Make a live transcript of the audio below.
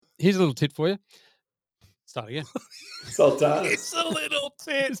Here's a little tit for you. Start again. Sultan. It's a little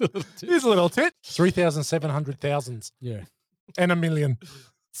tit. Here's a little tit. 3,700,000. Yeah. And a million.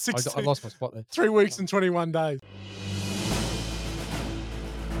 I lost my spot there. 3 weeks and 21 days.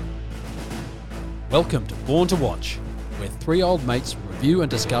 Welcome to Born to Watch, where three old mates review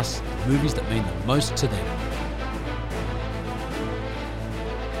and discuss movies that mean the most to them.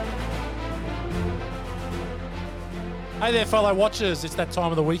 Hey there, fellow watchers. It's that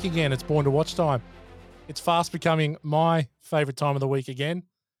time of the week again. It's Born to Watch time. It's fast becoming my favourite time of the week again.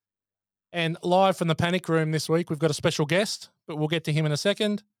 And live from the panic room this week, we've got a special guest, but we'll get to him in a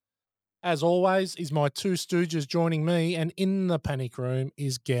second. As always, is my two stooges joining me, and in the panic room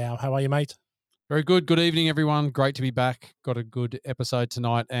is Gow. How are you, mate? Very good. Good evening, everyone. Great to be back. Got a good episode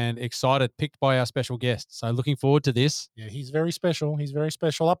tonight and excited, picked by our special guest. So looking forward to this. Yeah, he's very special. He's very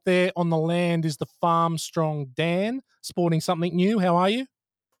special. Up there on the land is the farm strong Dan, sporting something new. How are you?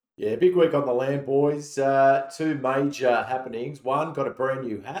 Yeah, big week on the land, boys. Two major happenings. One, got a brand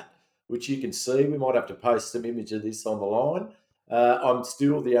new hat, which you can see. We might have to post some image of this on the line. I'm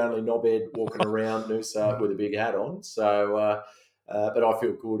still the only knobhead walking around Noosa with a big hat on. So, but I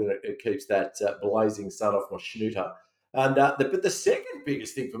feel good, and it keeps that blazing sun off my schnooter. And but the second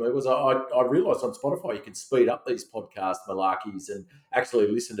biggest thing for me was I realised on Spotify you can speed up these podcast malarkeys and actually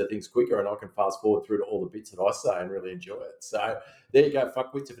listen to things quicker, and I can fast forward through to all the bits that I say and really enjoy it. So there you go,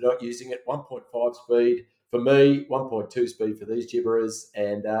 fuckwits, if you're not using it. 1.5 speed for me, 1.2 speed for these gibberers,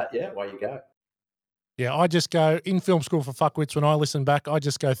 and away you go. Yeah, I just go in film school for fuckwits. When I listen back, I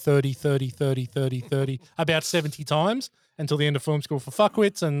just go 30, 30, 30, 30, 30, about 70 times until the end of film school for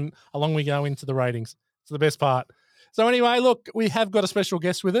fuckwits, and along we go into the ratings. It's the best part. So anyway, look, we have got a special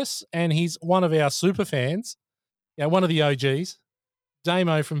guest with us, and he's one of our super fans, one of the OGs,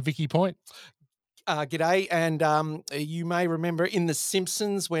 Damo from Vicky Point. G'day, and you may remember in The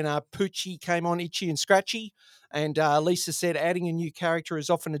Simpsons when Poochie came on Itchy and Scratchy, and Lisa said adding a new character is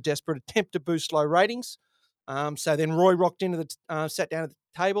often a desperate attempt to boost low ratings. So then Roy rocked into sat down at the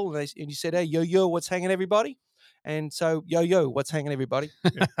table, and he said, "Hey, yo, what's hanging, everybody?" And so, yo, what's hanging, everybody?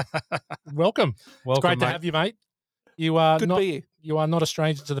 Welcome. It's great to have you, mate. You are Good to be here. You are not a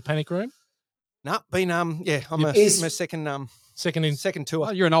stranger to the panic room. No, I'm a second tour.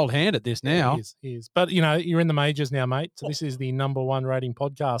 Oh, you're an old hand at this now. Yeah, he is. But, you're in the majors now, mate. So this is the number one rating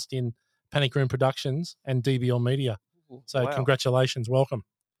podcast in Panic Room Productions and DBL Media. So Congratulations. Welcome.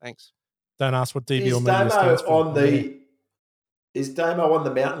 Thanks. Don't ask what DBL Media stands for. Is Damo on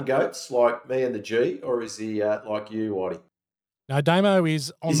the Mountain Goats like me and the G, or is he like you, Waddy? No, Damo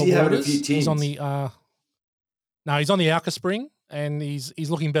is on the waters. He's on the he's on the Alka Spring, and he's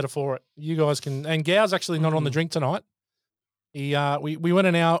looking better for it. You guys can, and Gow's actually not on the drink tonight. He we went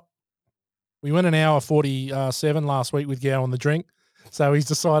an hour 47 last week with Gow on the drink, so he's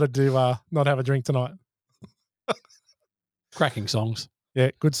decided to not have a drink tonight. Cracking songs.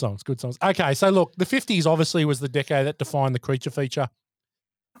 Yeah, good songs. Okay, so look, the 50s obviously was the decade that defined the creature feature.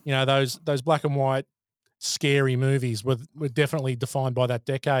 Those black and white scary movies were definitely defined by that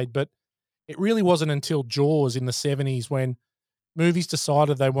decade, but it really wasn't until Jaws in the 70s when movies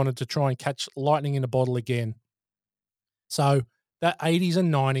decided they wanted to try and catch lightning in a bottle again. So that 80s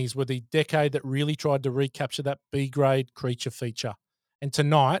and 90s were the decade that really tried to recapture that B-grade creature feature. And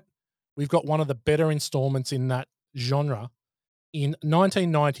tonight, we've got one of the better installments in that genre in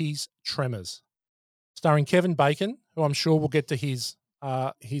 1990s Tremors, starring Kevin Bacon, who I'm sure we'll get to his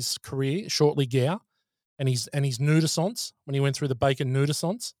career shortly, Gow, and his nudescence when he went through the Bacon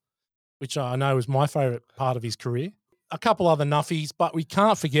nudescence, which I know is my favourite part of his career. A couple other nuffies, but we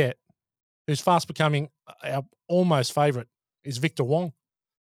can't forget who's fast becoming our almost favourite is Victor Wong.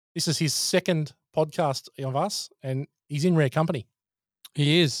 This is his second podcast of us, and he's in rare company.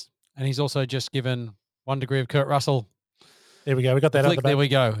 He is, and he's also just given 1 degree of Kurt Russell. There we go. We got that. There we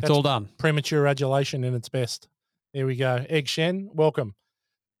go. It's all done. Premature adulation in its best. There we go. Egg Shen, welcome.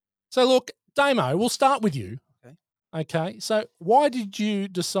 So look, Damo, we'll start with you. Okay. So why did you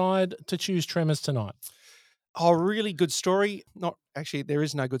decide to choose Tremors tonight? Oh, really good story. Not actually, there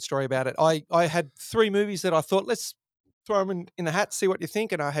is no good story about it. I had 3 movies that I thought, let's throw them in the hat, see what you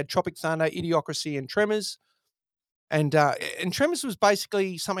think. And I had Tropic Thunder, Idiocracy, and Tremors. And Tremors was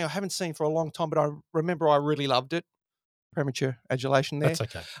basically something I haven't seen for a long time, but I remember I really loved it. Premature adulation there. That's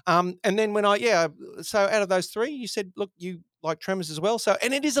okay. And then so out of those 3, you said, look, you like Tremors as well. So,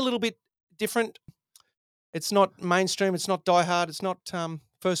 and it is a little bit different. It's not mainstream. It's not Die Hard. It's not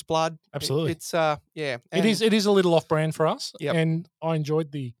First Blood. Absolutely. It's It is a little off-brand for us. Yep. And I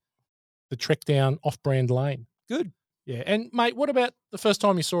enjoyed the trek down off-brand lane. Good. Yeah. And mate, what about the first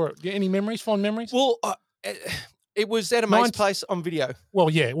time you saw it? Any memories, fond memories? Well, It was at a mate's Ninth- place on video. Well,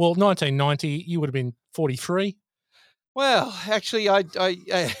 yeah. Well, 1990, you would have been 43. Well, actually, I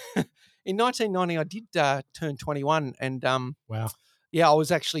in 1990 I did turn 21, and Wow. yeah, I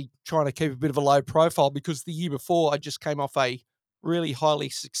was actually trying to keep a bit of a low profile because the year before I just came off a really highly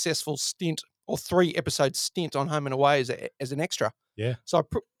successful stint or 3-episode stint on Home and Away as an extra. Yeah. So I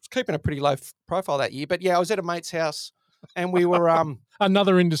was keeping a pretty low profile that year. But yeah, I was at a mate's house and we were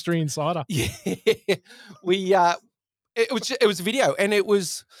Another industry insider. yeah, we it was a video, and it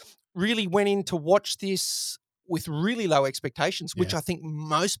was really went in to watch this with really low expectations, which Yeah. I think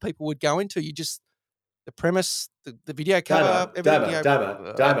most people would go into. You just the premise, the video cover,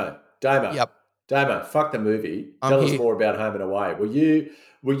 Damo. Yep. Damo, fuck the movie. I'm Tell us here. more about Home and Away.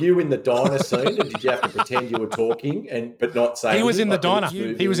 Were you in the diner scene, and did you have to pretend you were talking but not saying? He was in the diner.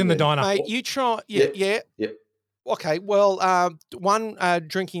 Moving He was in the diner. Mate, you try. Yeah. Okay. Well, one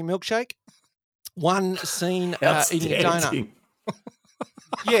drinking a milkshake, one scene eating a donut. Outstanding.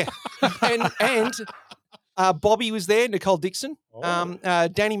 Yeah, and Bobby was there, Nicole Dixon,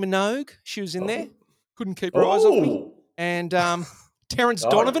 Danny Minogue, she was in there, couldn't keep her eyes off me, and Terrence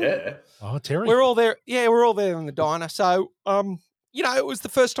Donovan. Yeah. Oh, Terry. We're all there. Yeah, we're all there in the diner. So, it was the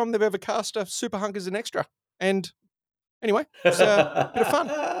first time they've ever cast a super hunk as an extra, and anyway, it was a bit of fun.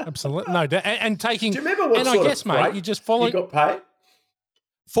 Absolutely. No, and taking. Do you remember what and sort I guess, of freight mate, you just follow. you got paid?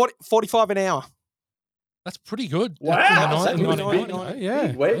 45 an hour. That's pretty good. Wow, In the that was 1990. big. Yeah.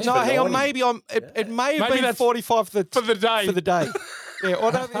 Big wedge No, for hang on. 90. Maybe it may have Maybe been that's 45 for the day. For the day. Yeah.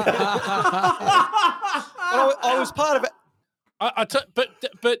 Or no, but I was part of it.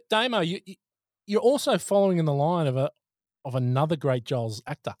 But Damo, you're also following in the line of another great Giles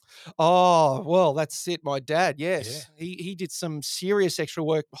actor. Oh, well, that's it. My dad, yes. He did some serious extra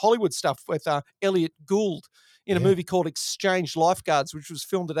work, Hollywood stuff with Elliot Gould in a movie called Exchange Lifeguards, which was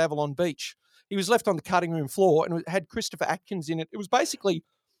filmed at Avalon Beach. He was left on the cutting room floor, and it had Christopher Atkins in it. It was basically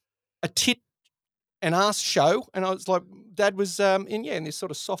a tit and ass show, and I was like, Dad was in this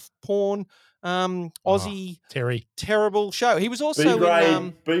sort of soft porn, Aussie Terry. terrible show. He was also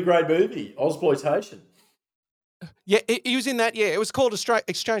in B-grade movie, Ozploitation. he was in that. Yeah, it was called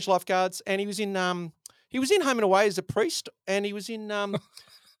Exchange Lifeguards, and he was in Home and Away as a priest, and he was in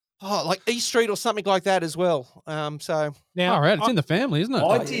like East Street or something like that as well. So Now, All right, it's in the family, isn't it?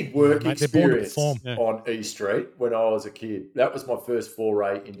 I did work mate, they're born to experience perform. on E Street when I was a kid. That was my first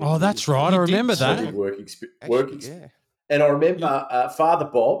foray into Oh, that's industry. right. I remember I that. did work actually, experience. And I remember Father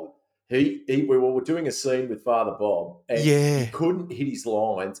Bob. We were doing a scene with Father Bob, and he couldn't hit his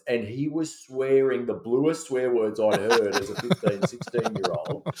lines, and he was swearing the bluest swear words I'd heard as a 15,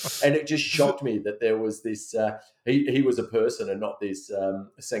 16-year-old. And it just shocked me that there was this, he was a person and not this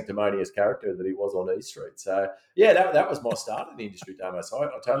sanctimonious character that he was on E Street. So, yeah, that was my start in the industry, Damo. So I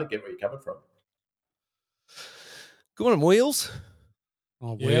totally get where you're coming from. Good on Wheels.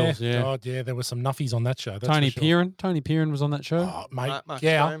 Oh, Wheels, yeah. God, yeah, there were some nuffies on that show. That's Tony for sure. Piran. Tony Piran was on that show. Oh, mate, Mark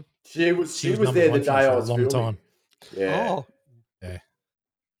yeah. Stone. She was number there the one for day me I for a was long filming. time. Yeah. Oh,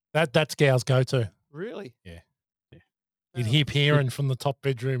 That's Gal's go-to. really? You'd hear Piran from the top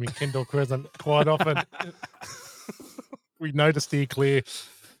bedroom in Kendall Crescent quite often. We noticed here clear.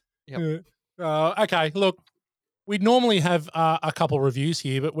 Yep. Okay, look, we'd normally have a couple of reviews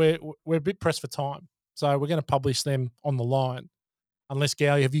here, but we're a bit pressed for time, so we're going to publish them on the line. Unless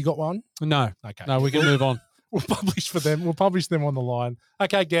Gal, have you got one? No. Okay, No, we can move on. We'll publish for them. We'll publish them on the line.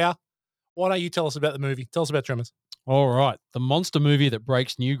 Okay, Gal, why don't you tell us about the movie? Tell us about Tremors. All right. The monster movie that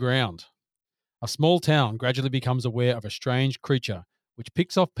breaks new ground. A small town gradually becomes aware of a strange creature which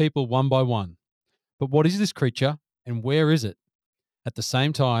picks off people one by one. But what is this creature and where is it? At the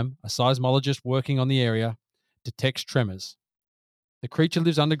same time, a seismologist working on the area detects tremors. The creature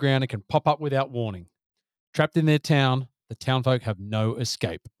lives underground and can pop up without warning. Trapped in their town, the townfolk have no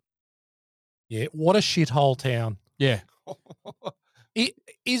escape. Yeah, what a shithole town. Yeah. Is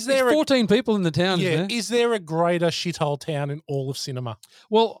There's there 14 people in the town, yeah, isn't there? is there a greater shithole town in all of cinema?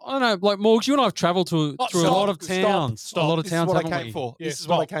 Well, I don't know, like Morgs, you and I have travelled through a lot of towns. A lot of This towns, is what I haven't came we? for. Yeah, This is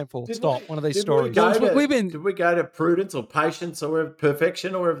what I came for. Did Stop. we- One of these Did we stories. go to- We've been- Did we go to Prudence or Patience or wherever,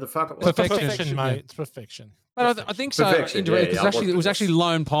 Perfection or wherever the fuck it was? Perfection. Perfection, yeah. mate. It's perfection. But I think so. Perfection, Indirect, yeah, it was actually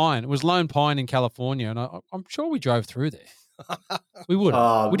Lone Pine. It was Lone Pine in California, and I'm sure we drove through there. We would.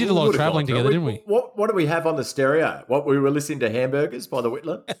 We did a lot of would've travelling gone together, through. didn't we? What do we have on the stereo? What, we were listening to Hamburgers by the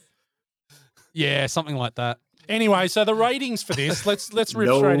Whitland? Yeah, something like that. Anyway, so the ratings for this, let's rip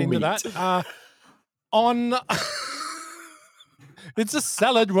No straight into meat. that. On it's a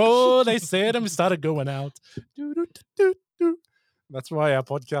salad roll, they said, and we started going out. Do. That's why our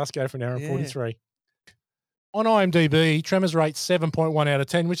podcast go for an hour and Yeah. 43. On IMDb, Tremors rates 7.1 out of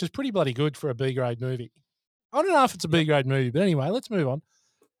 10, which is pretty bloody good for a B-grade movie. I don't know if it's a B grade movie, but anyway, let's move on.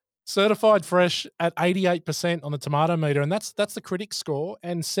 Certified fresh at 88% on the tomato meter, and that's the critic score,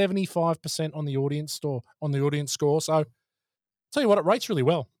 and 75% on the audience score. So, tell you what, it rates really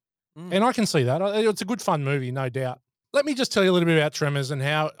well, and I can see that. It's a good fun movie, no doubt. Let me just tell you a little bit about Tremors and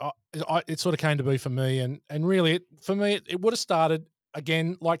how it sort of came to be for me, and really, it would have started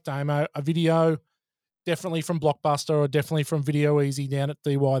again like Damo, a video, definitely from Blockbuster or definitely from Video Easy down at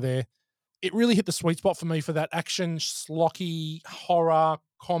DY there. It really hit the sweet spot for me for that action, schlocky, horror,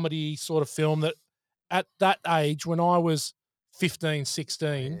 comedy sort of film that at that age, when I was 15,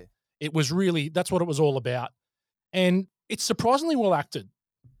 16, it was really, that's what it was all about. And it's surprisingly well acted.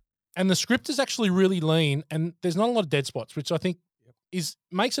 And the script is actually really lean, and there's not a lot of dead spots, which I think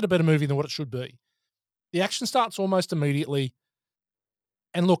makes it a better movie than what it should be. The action starts almost immediately.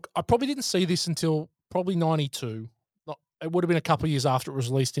 And look, I probably didn't see this until probably 92. It would have been a couple of years after it was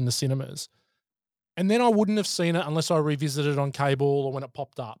released in the cinemas. And then I wouldn't have seen it unless I revisited it on cable or when it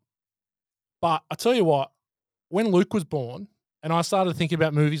popped up. But I tell you what, when Luke was born and I started thinking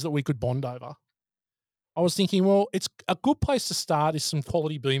about movies that we could bond over, I was thinking, well, it's a good place to start is some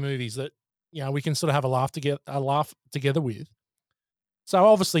quality B movies that, we can sort of have a laugh together with. So I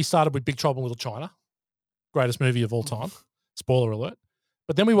obviously started with Big Trouble in Little China, greatest movie of all time. Spoiler alert.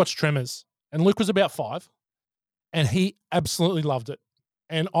 But then we watched Tremors, and Luke was about 5. And he absolutely loved it.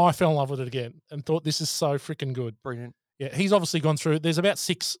 And I fell in love with it again and thought, this is so freaking good. Brilliant. Yeah, he's obviously gone through, there's about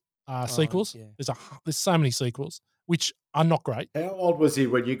 6 sequels. Yeah. There's so many sequels, which are not great. How old was he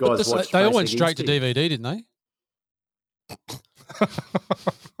when you guys watched They all went Basic straight to Instinct? DVD, didn't they?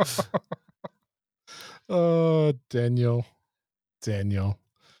 Oh, Daniel.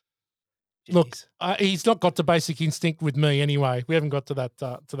 Look, he's not got to Basic Instinct with me anyway. We haven't got to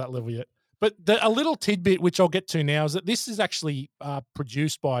that level yet. But a little tidbit, which I'll get to now, is that this is actually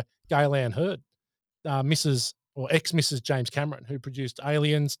produced by Gaylan Hurd, ex-Mrs. James Cameron, who produced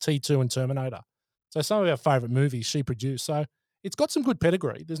Aliens, T2, and Terminator. So some of our favourite movies she produced. So it's got some good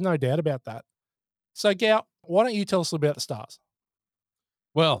pedigree. There's no doubt about that. So, Gow, why don't you tell us about the stars?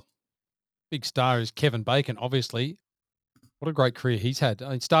 Well, big star is Kevin Bacon, obviously. What a great career he's had.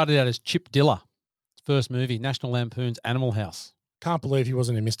 He started out as Chip Diller. His first movie, National Lampoon's Animal House. Can't believe he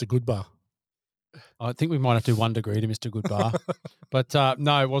wasn't in Mr. Goodbar. I think we might have to do 1 degree to Mr. Goodbar. But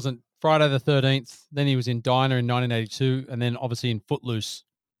no, it wasn't. Friday the 13th. Then he was in Diner in 1982, and then obviously in Footloose,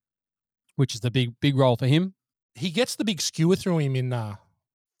 which is the big role for him. He gets the big skewer through him in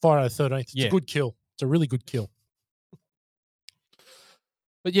Friday the 13th. It's a good kill. It's a really good kill.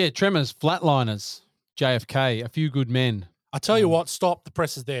 But yeah, Tremors, Flatliners, JFK, A Few Good Men. I tell you what, stop. The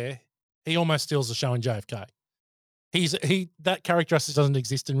press is there. He almost steals the show in JFK. That character just doesn't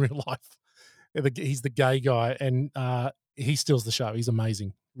exist in real life. He's the gay guy, and he steals the show. He's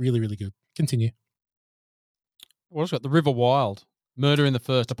amazing. Really, really good. Continue. What's got The River Wild, Murder in the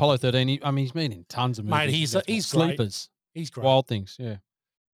First, Apollo 13. He's been in tons of movies. Mate, he's Sleepers. Great. He's great. Wild Things, yeah.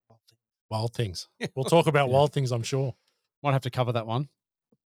 Wild Things. We'll talk about Wild Things, I'm sure. Might have to cover that one.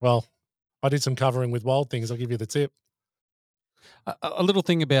 Well, I did some covering with Wild Things. I'll give you the tip. A little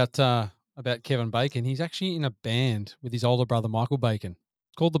thing about Kevin Bacon. He's actually in a band with his older brother, Michael Bacon.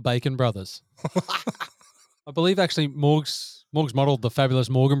 It's called the Bacon Brothers. I believe actually Morg's modelled the fabulous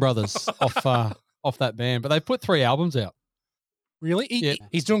Morgan Brothers off that band, but they put 3 albums out. Really?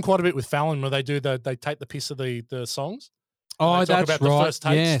 He's doing quite a bit with Fallon where they take the piss of the songs. Oh, they talk that's about right.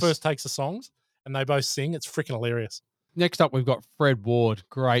 The first takes of songs, and they both sing. It's freaking hilarious. Next up, we've got Fred Ward,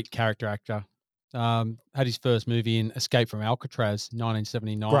 great character actor. Had his first movie in Escape from Alcatraz,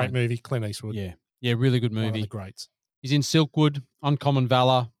 1979. Great movie, Clint Eastwood. Yeah, really good movie. One of the greats. He's in Silkwood, Uncommon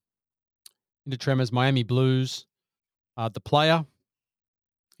Valor, into Tremors, Miami Blues, The Player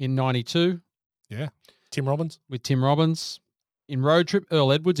in 92. Yeah, Tim Robbins. With Tim Robbins. In Road Trip,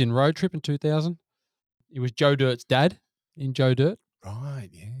 Earl Edwards in Road Trip in 2000. He was Joe Dirt's dad in Joe Dirt. Right,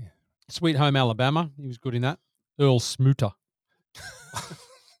 yeah. Sweet Home Alabama, he was good in that. Earl Smooter.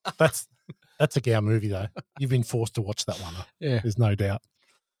 That's a Gow movie, though. You've been forced to watch that one. Yeah. There's no doubt.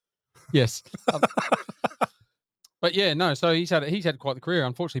 Yes. But yeah, no, so he's had quite the career.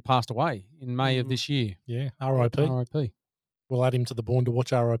 Unfortunately passed away in May of this year. Yeah, R.I.P. R.I.P. We'll add him to the Born to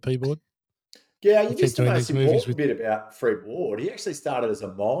Watch R.I.P. board. Yeah, you missed the most important bit about Fred Ward. He actually started as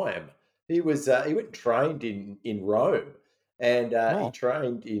a mime. He went and trained in Rome, and he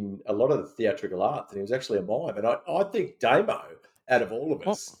trained in a lot of the theatrical arts, and he was actually a mime. And I think Damo, out of all of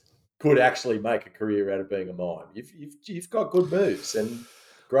us, could actually make a career out of being a mime. You've got good moves and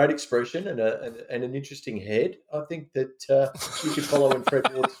great expression and an interesting head. I think that you could follow in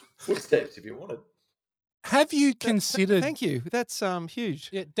Fred Ward's footsteps if you wanted. Have you considered? Thank you. That's huge.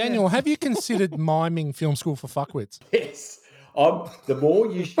 Yeah, Daniel, have you considered miming film school for fuckwits? Yes. The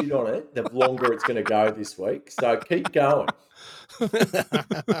more you shit on it, the longer it's going to go this week. So keep going.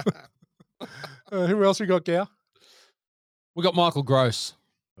 Who else we got, Gow? We got Michael Gross,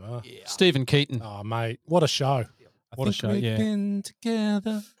 Stephen Keaton. Oh, mate, what a show! What a show, we've yeah. been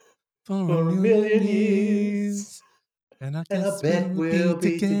together for For a million years, and I I guess bet we'll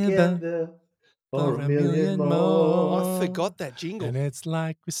be together for a million more. I forgot that jingle. And it's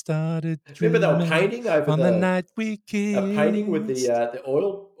like we started. Remember they were dreaming painting over on the night we kissed. painting with the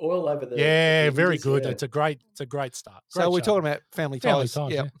oil over the. Yeah, the very hinges, good. yeah. It's a great start. So Great we're show. talking about Family Family Ties.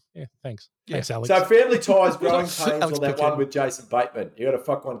 Ties. Yep. Yeah, thanks. Yeah. Thanks, Alex. So Family Ties, Growing Pains, Alex or that Pickett. one with Jason Bateman. You got to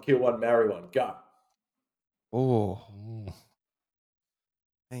fuck one, kill one, marry one. Go. Oh, Mm.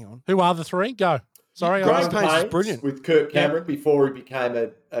 hang on. Who are the three? Go. Sorry, Growing Growing Pains is Pains brilliant. with Kirk Cameron before he became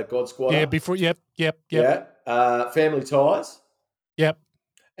a God Squatter. Yeah, before. Yep. Yeah. Family Ties. Yep.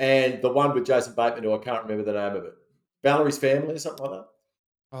 And the one with Jason Bateman, who I can't remember the name of it. Valerie's Family or something like that.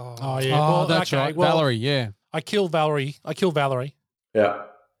 Oh yeah. Oh, well, that's okay, right. well, Valerie, yeah. I kill Valerie. Yeah.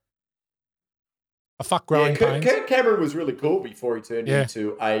 I fuck Growing Pains. Kirk Cameron was really cool before he turned Yeah,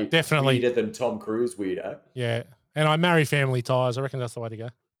 into a definitely. weirder than Tom Cruise weirdo. Yeah. And I marry Family Ties. I reckon that's the way to go.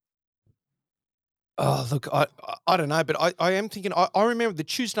 Oh, look, I don't know, but I am thinking, I remember the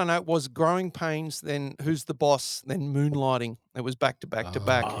Tuesday night was Growing Pains, then Who's the Boss, then Moonlighting. It was back to back to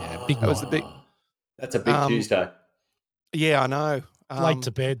back. Yeah, big That was the big. That's a big Tuesday. Yeah, I know. Late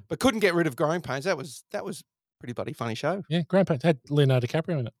to bed. But couldn't get rid of Growing Pains. That was a pretty bloody funny show. Yeah, Growing Pains had Leonardo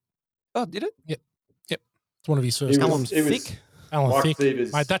DiCaprio in it. Oh, did it? Yep. It's one of his first. Alan it was Thicke. Alan Mike Thicke.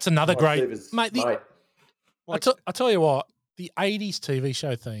 Seaver's- Mate, that's another Mike great. Seaver's Mate, mate. I tell you what, the 80s TV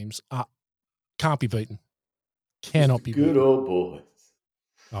show themes can't be beaten. Cannot be Good beaten. old boys.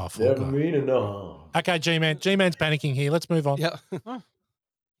 Oh, Never fuck. mean enough. Okay, G-Man. G-Man's panicking here. Let's move on. Yeah. I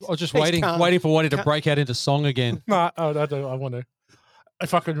was just He's waiting calm. for Waddy to break out into song again. No, I want to.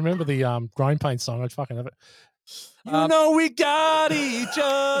 If I could remember the Growing Pains song, I'd fucking have it. You know we got each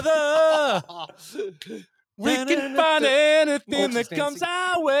other. We can find anything that comes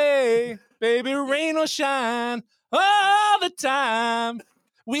our way. Baby, rain or shine all the time.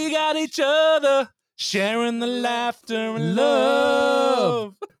 We got each other, sharing the laughter and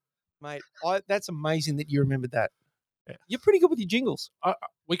love. Mate, that's amazing that you remembered that. Yeah. You're pretty good with your jingles.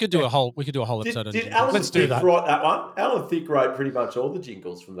 We could do a whole episode on Did jingles. Alan Let's do Thicke that. write that one? Alan Thicke wrote pretty much all the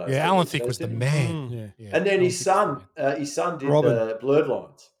jingles from those. Yeah, TV Alan shows, Thicke was the didn't he? man. Yeah. Yeah. And then Alan his Thicke son was did Robin. Blurred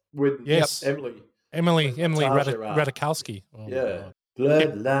Lines with Yes. Emily. Emily Natasha Ratajkowski. Oh, my Yeah, God.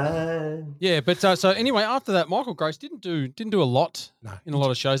 Blurred Line. Yeah, but so anyway, after that, Michael Gross didn't do a lot No. in a lot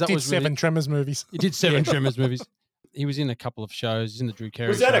of shows. That Did was 7 really, Tremors movies. he did 7 Tremors movies. He was in a couple of shows. He's in the Drew Carey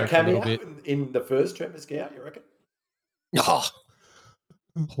Was that show a for a little cameo bit. in the first Tremors Scout, you reckon? Oh,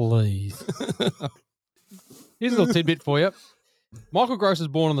 Please. Here's a little tidbit for you. Michael Gross was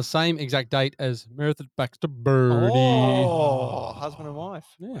born on the same exact date as Meredith Baxter Birdie. oh, husband and wife.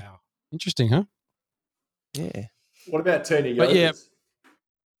 Yeah. Wow. Interesting, huh? Yeah. What about Tina But yeah. Yoder's?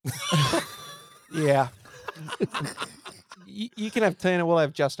 Yeah. You can have Tina. We'll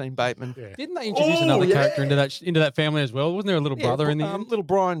have Justine Bateman. Yeah. Didn't they introduce Oh, another yeah. character into that family as well? Wasn't there a little brother in the end? Little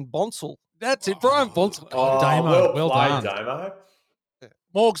Brian Bonsall. That's it, Brian Bonsall. Oh, Damo, well well played, done. Damo.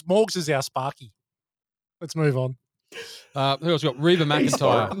 Morgs is our Sparky. Let's move on. Who else we got? Reba He's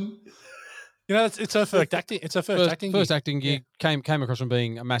McEntire. fine. You know, it's her first acting. It's her first acting. First gig. acting gig came across from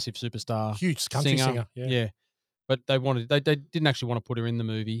being a massive superstar, Huge country singer. Yeah. But they didn't actually want to put her in the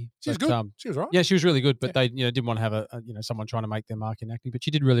movie. She was but, good. She was right. Yeah, she was really good, but Yeah. they didn't want to have someone trying to make their mark in acting. But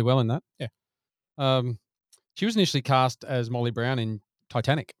she did really well in that. Yeah. She was initially cast as Molly Brown in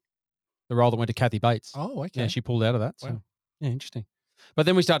Titanic, the role that went to Kathy Bates. Oh, okay. Yeah, she pulled out of that. So Wow. yeah, interesting. But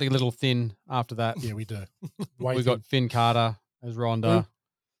then we started to get a little thin after that. Yeah, we do. We got Finn Carter as Rhonda.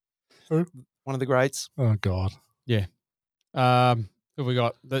 One of the greats. Oh God. Who have we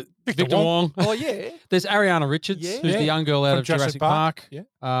got? Victor Victor Wong. Oh, yeah. There's Ariana Richards, Yeah. who's the young girl out From of Jurassic Park. Yeah.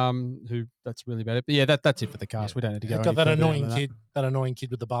 Who that's really about it. But yeah, that's it for the cast. We don't need to go. Got any that further annoying than kid. That annoying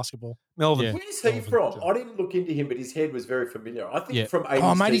kid with the basketball. Melvin. Yeah. Where's he from? I didn't look into him, but his head was very familiar. I think Yeah. from 80s.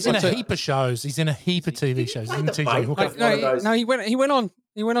 Oh, mate, he's in a TV. heap of shows. He's in a heap of TV shows. He's in play the TJ mate? Hooker. Like, one of those- No, he went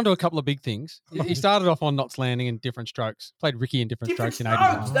on to a couple of big things. He started off on Knots Landing and Different Strokes. Played Ricky in Different Different Strokes in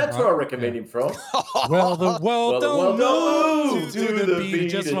Strokes. 81. That's right? where I recommend him from. Well, the world Well, the don't world move to the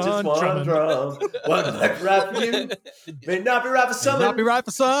beat of just one drum. drum. One like right for you, may not be right for some. Not be right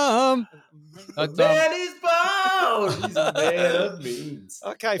for some. But, Man is born. He's a man of means.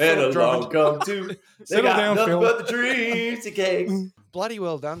 Okay, And Philip along Drummond. come two. They Settle got down, nothing Phil. but the dreams he cakes. Bloody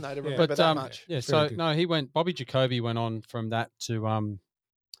well done, though, to Yeah. remember But that much. yeah, Very so good. no, Bobby Jacoby went on from that to a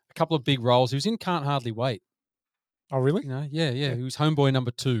couple of big roles. He was in Can't Hardly Wait. Oh, really? You know, yeah. He was homeboy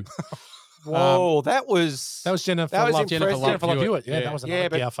number 2. Whoa, that was Jennifer that was Love. impressive. Jennifer Love Hewitt. Yeah, Yeah. that was Yeah, another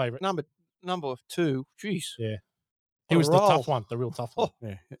but our favourite. number 2. Jeez. Yeah. What He a was the role. tough one, the real tough one.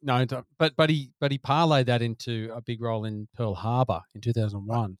 Yeah, no, but he parlayed that into a big role in Pearl Harbor in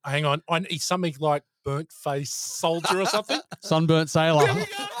 2001. Hang on. He's something like burnt face soldier or something. Sunburnt Sailor. There we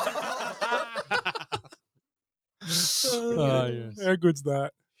go. Oh, yes. How good's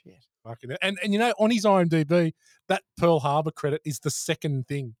that? Shit. Fucking and you know, on his IMDb, that Pearl Harbor credit is the second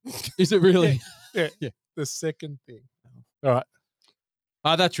thing. Is it really? Yeah. Yeah. The second thing. All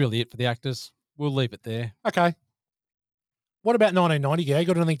right. That's really it for the actors. We'll leave it there. Okay. What about 1990, Gag?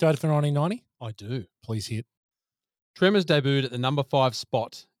 Got anything to add for 1990? I do. Please hit. Tremors debuted at the number 5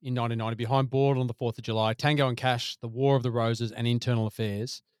 spot in 1990 behind Board on the 4th of July, Tango and Cash, The War of the Roses, and Internal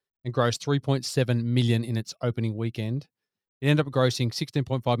Affairs, and grossed $3.7 million in its opening weekend. It ended up grossing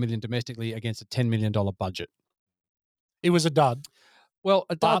 $16.5 million domestically against a $10 million budget. It was a dud. Well,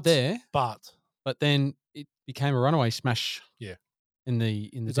 a dud there, But but then it became a runaway smash. Yeah. In the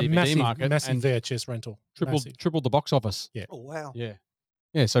it's a DVD market, massive and VHS rental. Massive. tripled the box office. Oh, wow.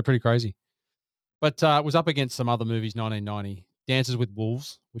 Yeah, so pretty crazy. But it was up against some other movies, 1990. Dances with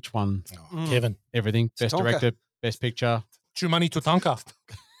Wolves, which won Oh, Kevin. everything. Best Tonka. director, best picture. Too money to Tonka.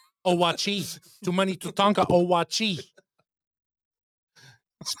 Owachi. Too money to Tonka. Owachi.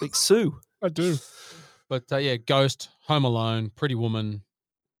 Speak Sue. I do. But yeah, Ghost, Home Alone, Pretty Woman,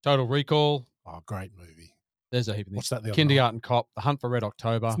 Total Recall. Oh, great movie. There's a heap of things. What's that? The other Kindergarten Cop, The Hunt for Red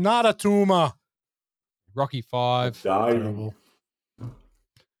October, It's not a tumor. Rocky 5. Terrible.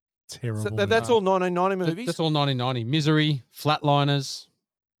 Terrible. So that's all 1990 movies. That's all 1990. Misery, Flatliners,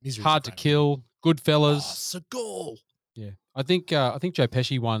 Misery's Hard a to great Kill, Goodfellas. movie. Oh, Seagal. Yeah, I think Joe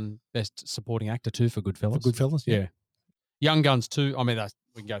Pesci won Best Supporting Actor too for Goodfellas. For Goodfellas, yeah. Young Guns too. I mean,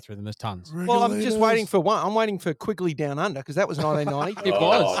 we can go through them. There's tons. Well, I'm just waiting for one. I'm waiting for Quigley Down Under because that was 1990. It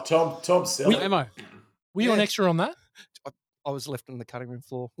was. Tom Selleck. Ammo. Were you an extra on that? I was left on the cutting room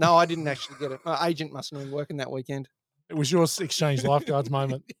floor. No, I didn't actually get it. My agent mustn't have been working that weekend. It was your exchange lifeguards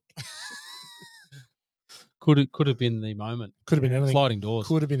moment. Could have been the moment. Could have been anything. Sliding doors.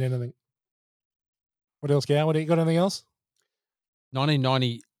 Could have been anything. What else, Gal? What you got? Anything else?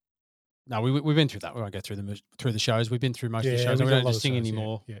 1990. No, we've been through that. We won't go through the shows. We've been through most of the shows. we And we got a don't lot just of sing shows,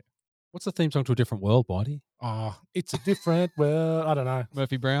 anymore. Yeah. What's the theme song to A Different World, Whitey? Oh, it's a different world. I don't know.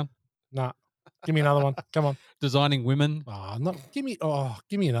 Murphy Brown. Nah. Give me another one. Come on. Designing Women. Oh, no. Give me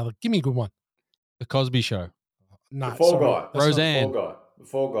another. Give me a good one. The Cosby Show. No. The Fall Guy. That's Roseanne. The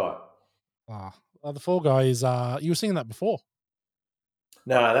Fall Guy. not- the Fall Guy is you were singing that before.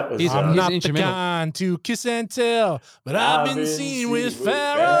 No, that was. I'm I'm not the instrumental. kind to kiss and tell, but I've been seen with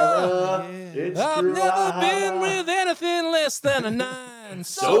Farrah. It's I've true, never I been have. with anything less than a 9.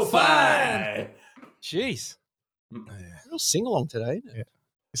 So fine. Jeez. Yeah. Real sing along today. Isn't it?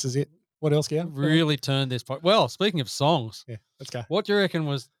 This is it. What else, Gal? Really turned this. Well, speaking of songs, Yeah, let's go. what do you reckon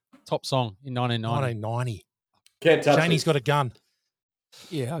was top song in 1990? 1990. Can't touch Janie's it. got a gun.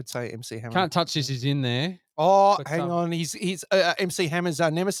 Yeah, I'd say MC Hammer. Can't Touch This is in there. Oh, But, hang on. He's MC Hammer's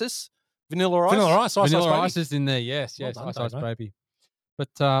nemesis, Vanilla Ice. Vanilla Ice. Ice Vanilla Ice Baby. Ice is in there. Yes, Well yes. done, Ice Ice Dave, mate. Baby.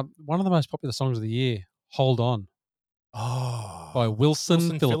 But one of the most popular songs of the year, Hold On, Oh. by Wilson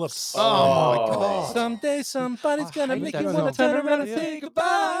Wilson Phillips. Oh, my Oh. God. Someday somebody's I gonna hate make that you song. want to turn around and Yeah. say goodbye,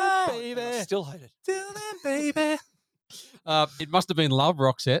 I baby. still hate it. Till then, baby. It must have been Love,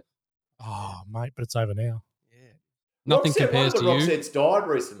 Roxette. Oh, mate, but it's over now. Yeah. Nothing Roxette, compares to one you. of the Roxettes died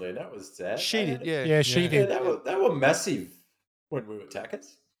recently, and that was sad. She did, yeah. Yeah, she Yeah. Yeah, did. they were massive when we were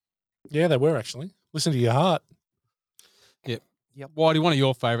tackers. Yeah, they were actually. Listen to your heart. Whitey, one of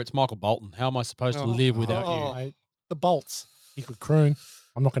your favourites, Michael Bolton. How am I supposed to Oh. live without Oh. you? Mate, the Bolts. He could croon.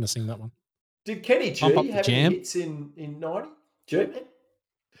 I'm not going to sing that one. Did Kenny G Pump Up the have Jam? any hits in 90? G, man?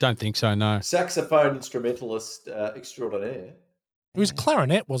 Don't think so, no. Saxophone instrumentalist extraordinaire. It was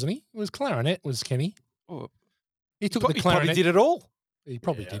clarinet, wasn't he? It was clarinet, was Kenny. Oh. He took He the probably clarinet. did it all. He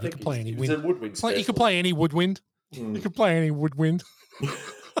probably Yeah, I did. He think could play any he was wind. a woodwind He could play any woodwind. Mm. He could play any woodwind.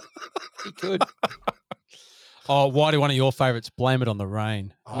 He could. Oh, Whitey, one of your favourites, Blame It on the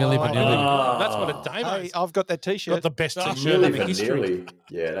Rain. Milli Oh, Vanilli. That's what a dame Hey, is. I've got that T-shirt. Got the best Oh, t-shirt in Milli the history. Vanilli.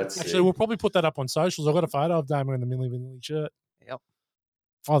 Yeah, that's Actually, it. we'll probably put that up on socials. I've got a photo of Damon in the Milli Vanilli shirt. Yep.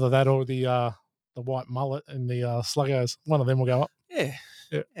 Either that or the white mullet and the sluggos. One of them will go up. Yeah.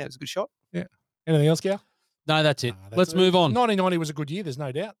 Yeah. Yeah, it was a good shot. Anything else, Gal? No, that's it. Nah, that's Let's it. move on. 1990 was a good year. There's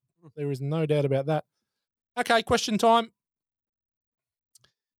no doubt. There is no doubt about that. Okay, question time.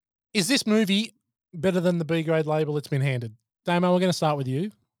 Is this movie better than the B grade label it's been handed? Damo, we're going to start with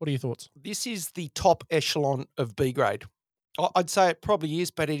you. What are your thoughts? This is the top echelon of B grade. I'd say it probably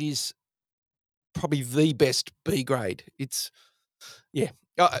is, but it is probably the best B grade. It's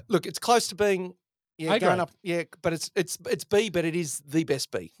look, it's close to being A going grade. up. Yeah, but it's B, but it is the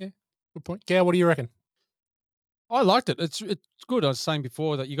best B. Yeah, good point. Gail, what do you reckon? I liked it. It's good. I was saying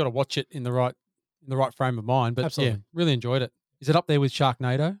before that you got to watch it in the right frame of mind. But Absolutely. yeah, really enjoyed it. Is it up there with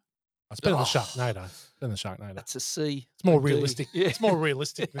Sharknado? It's better than Sharknado. Better than Sharknado. That's a C. It's more a D. realistic. Yeah. It's more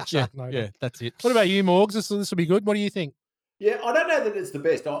realistic than Sharknado. Yeah, that's it. What about you, Morgs? This will be good. What do you think? Yeah, I don't know that it's the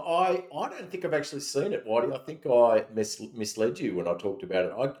best. I don't think I've actually seen it, Whitey. I think I misled you when I talked about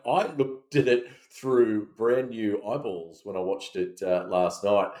it. I looked at it through brand new eyeballs when I watched it last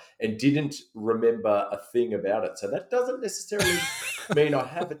night and didn't remember a thing about it. So that doesn't necessarily mean I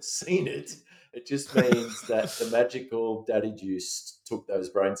haven't seen it. It just means that the magical daddy juice took those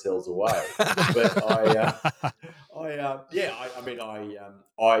brain cells away. But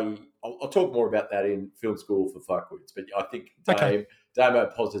I'll talk more about that in film school for fuckwits. But I think Damo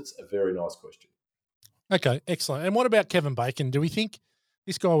posits a very nice question. Okay, excellent. And what about Kevin Bacon? Do we think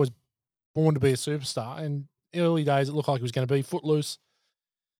this guy was born to be a superstar? And early days, it looked like he was going to be Footloose.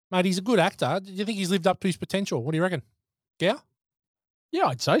 Mate, he's a good actor. Do you think he's lived up to his potential? What do you reckon? Yeah? Yeah,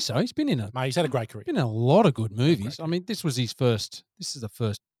 I'd say so. He's been in Mate, he's had a great career. a lot of good movies. I mean, this is the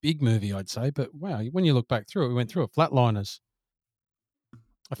first big movie, I'd say. But wow, when you look back through it, we went through it. Flatliners,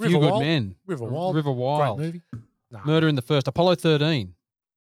 A Few Good Men, River Wild, Great movie. Murder in the First, Apollo 13.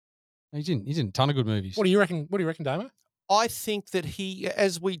 He's in a ton of good movies. What do you reckon? What do you reckon, Damo? I think that he,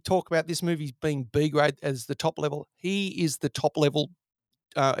 as we talk about this movie being B grade as the top level, he is the top level,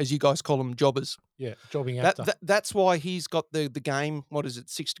 as you guys call them, jobbers. Yeah, jobbing actor. That's why he's got the game. What is it?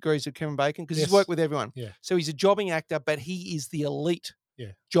 6 Degrees of Kevin Bacon, because Yes. he's worked with everyone. Yeah. So he's a jobbing actor, but he is the elite.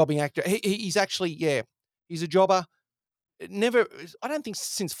 Yeah. Jobbing actor. He's actually he's a jobber. Never, I don't think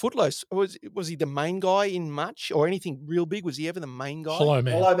since Footloose was he the main guy in much or anything real big. Was he ever the main guy? Hello,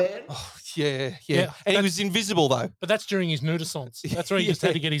 man. Hello, man. Oh, yeah. Yeah, And he was invisible though. But that's during his nudisance. That's where he just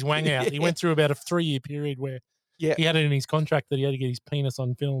had to get his wang out. He went through about a 3-year period where he had it in his contract that he had to get his penis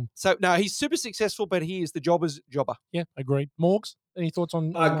on film. So no, he's super successful, but he is the jobber's jobber. Yeah, agreed. Morgs, any thoughts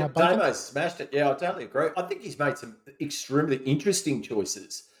on Bacon? Damo smashed it. Yeah, I totally agree. I think he's made some extremely interesting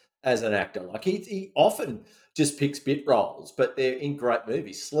choices as an actor. Like he often just picks bit roles, but they're in great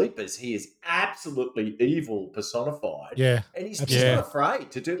movies. Sleepers, he is absolutely evil personified. Yeah. And he's just not afraid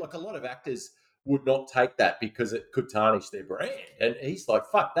to do, like, a lot of actors would not take that because it could tarnish their brand. And he's like,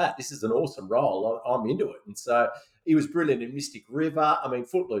 fuck that. This is an awesome role. I'm into it. And so he was brilliant in Mystic River. I mean,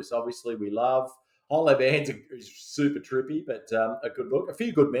 Footloose, obviously, we love. Hollow Man's is super trippy, but a good look. A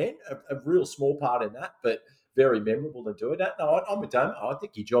Few Good Men, a real small part in that, but very memorable in doing that. No, I'm with Damo. I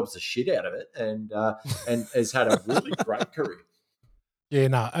think he jobs the shit out of it and has had a really great career. Yeah,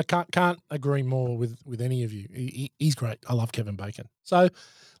 no, I can't agree more with any of you. He's great. I love Kevin Bacon. So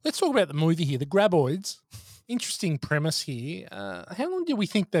let's talk about the movie here, The Graboids. Interesting premise here. How long do we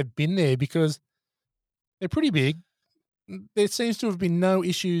think they've been there? Because they're pretty big. There seems to have been no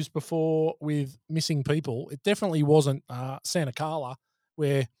issues before with missing people. It definitely wasn't Santa Carla,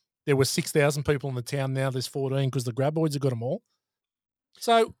 where there were 6,000 people in the town. Now there's 14 because the Graboids have got them all.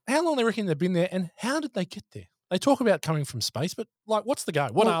 So how long do they reckon they've been there, and how did they get there? They talk about coming from space, but like, what's the go?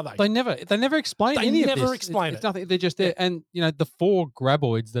 What are they? They never explain any of this. They never explain it's nothing. They're just there, and the 4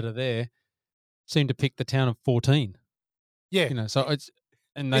 Graboids that are there seem to pick the town of 14. Yeah, so it's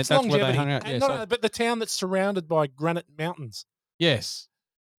that's longevity. where they hung out. No, but the town that's surrounded by granite mountains. Yes.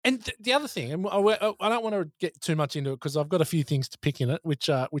 And the other thing, and I don't want to get too much into it because I've got a few things to pick in it, which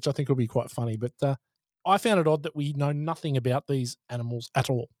I think will be quite funny. But I found it odd that we know nothing about these animals at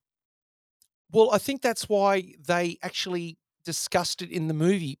all. Well, I think that's why they actually discussed it in the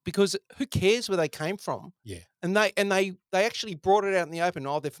movie, because who cares where they came from? Yeah. And they actually brought it out in the open.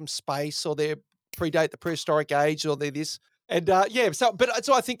 Oh, they're from space, or they predate the prehistoric age, or they're this. And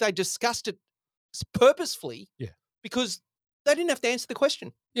so I think they discussed it purposefully. Yeah. Because they didn't have to answer the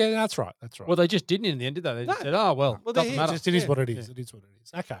question. Yeah, that's right. Well, they just didn't in the end, did they? They just said, "Oh, well, doesn't matter." It is what it is. It is what it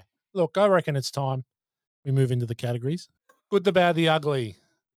is. Okay. Look, I reckon it's time we move into the categories. Good, the bad, the ugly.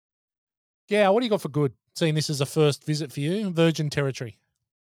 Yeah, what do you got for good? Seeing this as a first visit for you, Virgin Territory.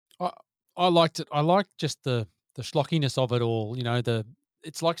 I liked it. I liked just the schlockiness of it all.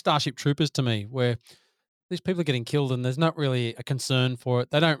 It's like Starship Troopers to me, where these people are getting killed and there's not really a concern for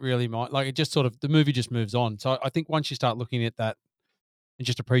it. They don't really mind. Like, it just sort of, the movie just moves on. So I think once you start looking at that and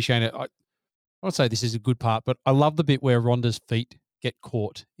just appreciating it, I won't say this is a good part, but I love the bit where Rhonda's feet get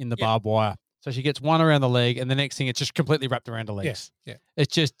caught in the barbed wire. So she gets one around the leg, and the next thing it's just completely wrapped around her legs. Yes. Yeah.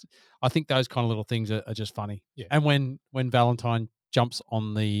 It's just, I think those kind of little things are just funny. Yeah. And when Valentine jumps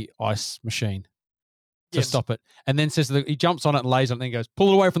on the ice machine to Yes. stop it, and then says that he jumps on it and lays on it, and then goes,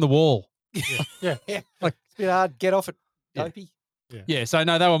 pull it away from the wall. Yeah. Like, It's a bit hard. Get off it, Yeah. dopey. Yeah. So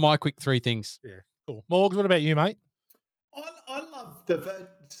no, they were my quick 3 things. Yeah. Cool. Morgs, what about you, mate? I love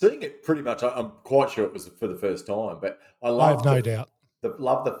seeing it pretty much. I'm quite sure it was for the first time, but I I love have no doubt.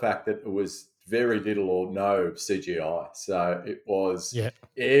 love the fact that it was very little or no CGI. So it was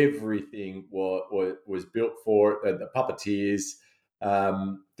everything was built for it. The puppeteers,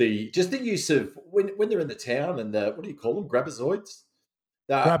 the use of when they're in the town and the, what do you call them, grabozoids?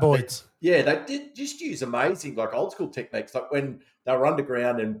 Graboids. They did just use amazing, like old school techniques, like when they were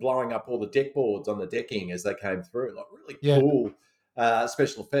underground and blowing up all the deck boards on the decking as they came through, like really cool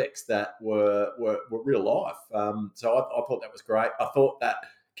special effects that were real life. So I thought that was great. I thought that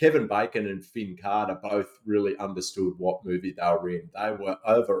Kevin Bacon and Finn Carter both really understood what movie they were in. They were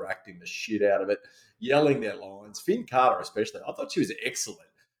overacting the shit out of it, yelling their lines. Finn Carter especially, I thought she was excellent.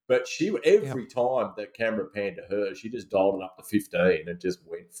 But every time that camera panned to her, she just dialed it up to 15 and just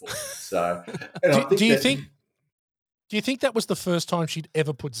went for it. So, do you think that was the first time she'd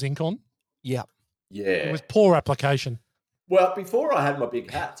ever put zinc on? Yeah. Yeah. It was poor application. Well, before I had my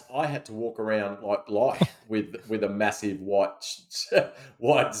big hats, I had to walk around like with a massive white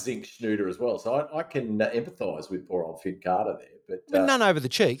zinc schnooter as well. So I can empathise with poor old Finn Carter there. But none over the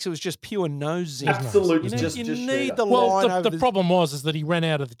cheeks. It was just pure nose zinc. Absolutely, You need the Well, line over the problem was that he ran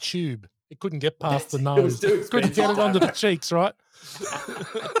out of the tube. It couldn't get past the nose. It was too expensive. Couldn't get it onto the cheeks, right?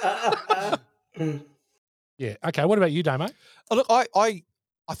 Yeah. Okay. What about you, Damo? Oh, look, I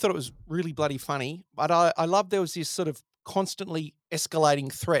thought it was really bloody funny, but I loved there was this sort of constantly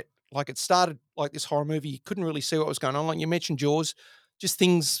escalating threat. Like it started like this horror movie. You couldn't really see what was going on. Like you mentioned Jaws, just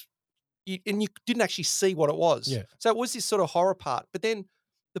things, and you didn't actually see what it was. Yeah. So it was this sort of horror part. But then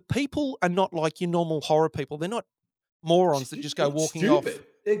the people are not like your normal horror people. They're not morons that just go walking off.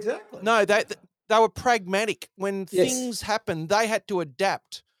 Exactly. No, they were pragmatic. When things happened, they had to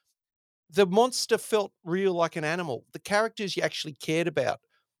adapt. The monster felt real, like an animal. The characters you actually cared about.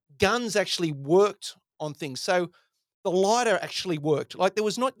 Guns actually worked on things. So the lighter actually worked. Like there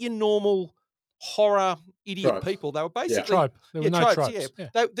was not your normal horror idiot people. They were basically There were no tropes. Yeah.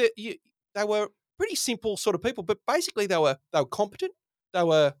 They were pretty simple sort of people, but basically they were competent. They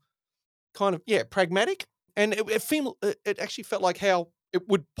were kind of pragmatic, and it actually felt like how it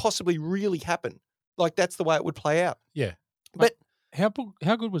would possibly really happen. Like that's the way it would play out. Yeah. But how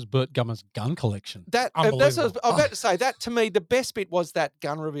good was Burt Gummer's gun collection? that's what I was about to say. That to me, the best bit was that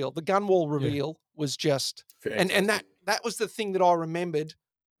gun reveal. The gun wall reveal was just, and that was the thing that I remembered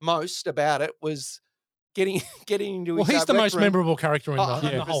most about it was getting into. Well, his he's the most room. memorable character in the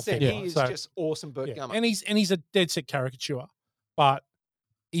whole 100%. thing. He is just awesome, Burt Gummer. And he's a dead set caricature, but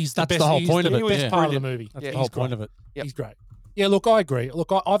he's the That's best. the whole point of it. The best part of the movie. That's the whole point of it. Yep. He's great. Yeah, look, I agree.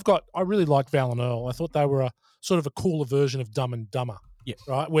 Look, I really liked Val and Earl. I thought they were a sort of a cooler version of Dumb and Dumber. Yeah.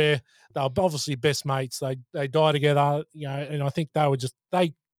 Right. Where they were obviously best mates. They die together, and I think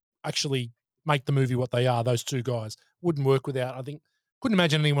they actually make the movie what they are. Those two guys wouldn't work without. Couldn't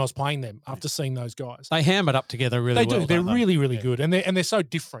imagine anyone else playing them after seeing those guys. They hammered up together really well. They do. They're really, really good, and they're so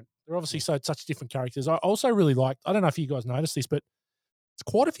different. They're obviously such different characters. I also really liked. I don't know if you guys noticed this, but it's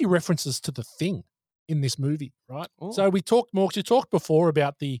quite a few references to The Thing in this movie, right? Ooh. So we talked before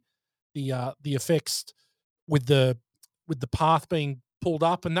about the effects with the path being pulled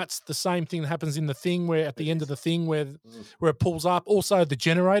up, and that's the same thing that happens in The Thing, where at the end of The Thing where it pulls up. Also the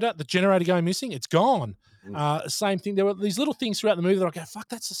generator going missing, it's gone. Same thing. There were these little things throughout the movie that I go, fuck,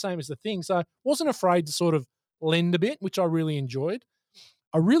 that's the same as The Thing. So I wasn't afraid to sort of lend a bit, which I really enjoyed.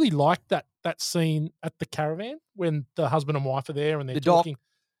 I really liked that scene at the caravan when the husband and wife are there and they're talking.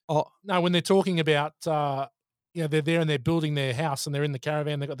 When they're talking about they're there and they're building their house and they're in the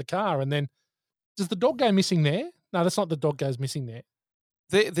caravan, they've got the car, and then does the dog go missing there? No, that's not the dog goes missing there.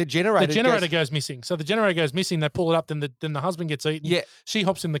 The generator goes missing. So the generator goes missing. They pull it up. Then the husband gets eaten. Yeah. She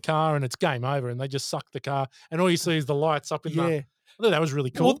hops in the car and it's game over. And they just suck the car. And all you see is the lights up in the. I thought that was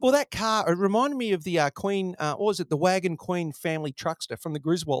really cool. Well, that car, it reminded me of the Queen. What was it? The Wagon Queen family truckster from the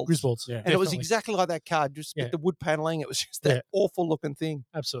Griswolds. Yeah. And it was exactly like that car, just with the wood paneling. It was just that awful looking thing.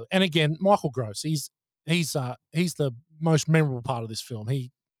 Absolutely. And again, Michael Gross. He's the most memorable part of this film. The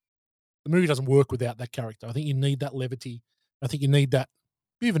movie doesn't work without that character. I think you need that levity. I think you need that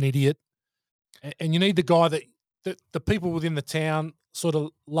bit of an idiot, and you need the guy that the people within the town sort of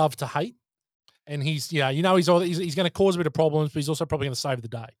love to hate. And he's going to cause a bit of problems, but he's also probably going to save the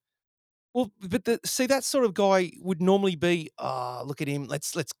day. Well, but see, that sort of guy would normally be, look at him,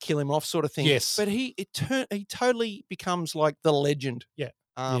 let's kill him off, sort of thing. Yes. But he totally becomes like the legend. Yeah.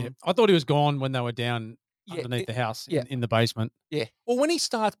 Yeah. I thought he was gone when they were down underneath the house yeah. in the basement. Yeah. Well, when he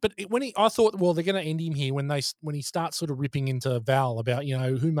starts, I thought, well, they're going to end him here when he starts sort of ripping into Val about,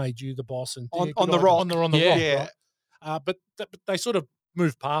 who made you the boss and On the rock. on the rock, Yeah. right? But they sort of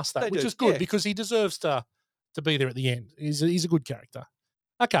move past that, They which do, is good yeah. because he deserves to be there at the end. He's a good character.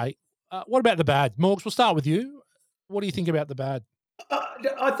 Okay, what about the bad? Morgs, we'll start with you. What do you think about the bad?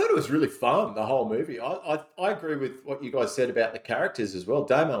 I thought it was really fun, the whole movie. I agree with what you guys said about the characters as well.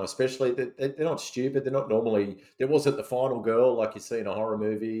 Damo especially, they're not stupid. They're not normally, there wasn't the final girl like you see in a horror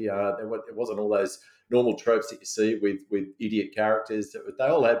movie. There wasn't all those normal tropes that you see with idiot characters. They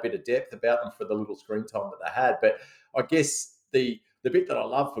all had a bit of depth about them for the little screen time that they had. But I guess the bit that I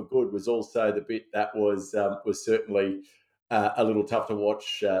loved for good was also the bit that was certainly a little tough to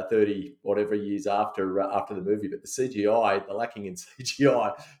watch 30 whatever years after the movie, but the CGI, the lacking in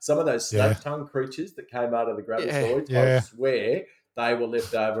CGI, some of those snake tongue creatures that came out of the graboids, I swear they were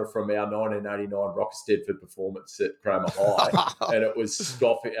left over from our 1989 Rock Stedford performance at Cromer High, and it was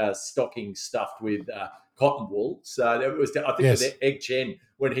stocking stuffed with cotton wool. So it was, I think, with Egg Chen,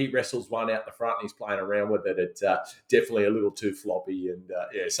 when he wrestles one out the front and he's playing around with it, it's definitely a little too floppy, and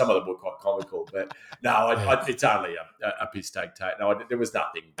some of them were quite comical. But no, it's only a piss take. No, there was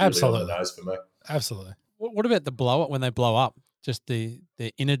nothing really on the nose for me. Absolutely. What about the blow up when they blow up? Just the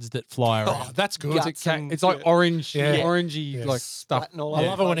innards that fly around. Oh, that's good. It's like orange, orangey like stuff. I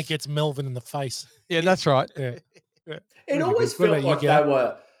love it when it gets Melvin in the face. Yeah, that's right. Yeah. It always felt like they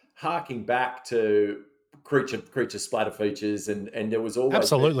were harking back to creature splatter features, and there was always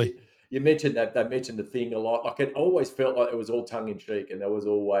absolutely. You mentioned that they mentioned the thing a lot. Like it always felt like it was all tongue in cheek, and there was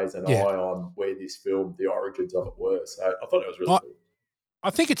always an eye on where this film, the origins of it were. So I thought it was really cool. I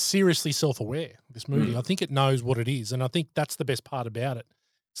think it's seriously self-aware, this movie. I think it knows what it is, and I think that's the best part about it.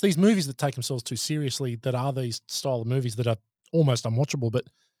 It's these movies that take themselves too seriously that are these style of movies that are almost unwatchable, but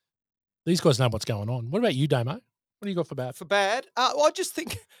these guys know what's going on. What about you, Damo? What do you got for bad? For bad? Well, I just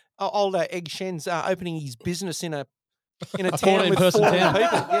think old Egg Shen's opening his business in a town with 40 people.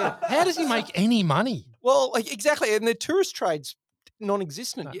 Yeah. How does he make any money? Well, exactly, and the tourist trade's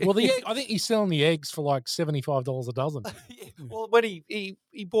non-existent. Well, I think he's selling the eggs for like $75 a dozen. Well, when he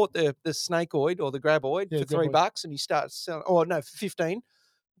bought the snakeoid or the graboid for $3, and he starts selling. Oh no, for 15.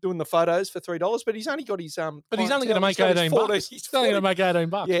 Doing the photos for $3, but he's only got his But he's only going to make $18. He's only going to make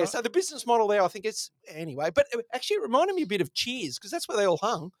 $18. Yeah, right? so the business model there, I think it's anyway. But actually, it reminded me a bit of Cheers because that's where they all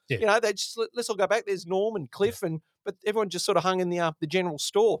hung. Yeah. They just let's all go back. There's Norm and Cliff, but everyone just sort of hung in the general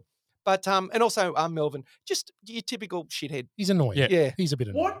store. But and also Melvin, just your typical shithead. He's annoying. Yeah, he's a bit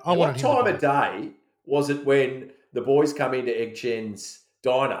annoying. What time of day was it when the boys come into Egg Chen's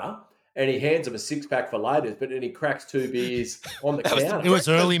diner? And he hands him a 6-pack for later, but then he cracks 2 beers on the counter. It was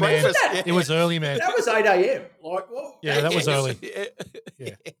early, man. It was early, man. That was 8 a.m. Like, well, yeah, that was early.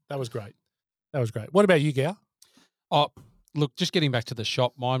 Yeah, that was great. What about you, Gal? Oh, look, just getting back to the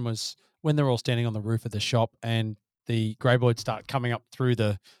shop, mine was when they're all standing on the roof of the shop and the graboids start coming up through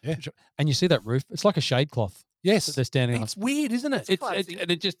the and you see that roof. It's like a shade cloth. Yes, they're standing on. It's weird, isn't it?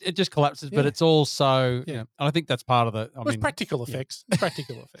 It just collapses, but it's all so. And I think that's part of the. It's practical effects.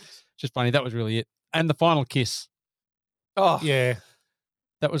 Practical effects. Just funny. That was really it. And the final kiss. Oh yeah,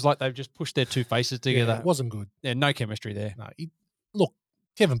 that was like they've just pushed their two faces together. It wasn't good. Yeah, no chemistry there. No, look,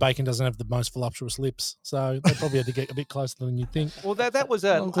 Kevin Bacon doesn't have the most voluptuous lips, so they probably had to get a bit closer than you'd think. Well, that was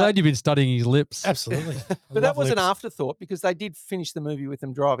I'm glad you've been studying his lips. Absolutely. But that was an afterthought because they did finish the movie with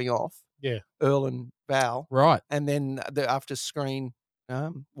them driving off. Yeah. Earl and Val. Right. And then the after screen,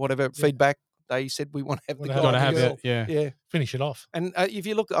 feedback, they said we want to have the guy. Got to have it. Yeah. Finish it off. And if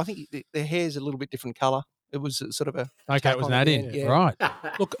you look, I think their hair's a little bit different colour. It was sort of a it was an add-in. Yeah. Right.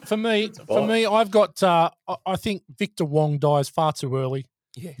 Look, for me, I've got. I think Victor Wong dies far too early.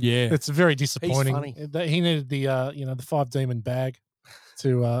 Yeah. It's very disappointing. He's funny. He needed the the 5-demon bag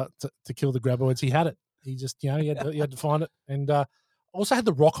to kill the graboids. He had it. He just he had to find it, and also had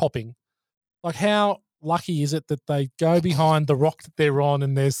the rock hopping. Like, how lucky is it that they go behind the rock that they're on,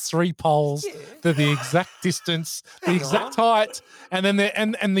 and there's 3 poles, they're the exact distance, the exact height, and then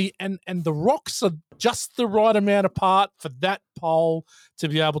the rocks are just the right amount apart for that pole to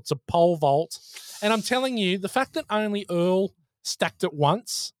be able to pole vault. And I'm telling you, the fact that only Earl stacked it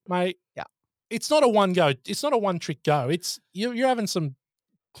once, mate. Yeah, it's not a one go. It's not a one trick go. It's you're having some.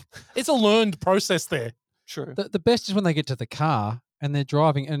 It's a learned process there. True. The best is when they get to the car and they're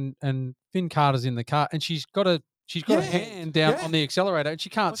driving, and Finn Carter's in the car, and she's She's got a Yeah, hand down yeah. on the accelerator and she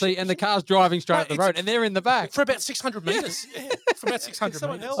can't Well, see, and the car's driving straight No, up the it's- road, and they're in the back. For about 600 meters. Yeah. For about 600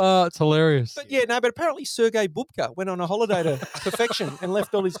 Someone meters. help. Oh, it's hilarious. But yeah, no, but apparently Sergei Bubka went on a holiday to perfection and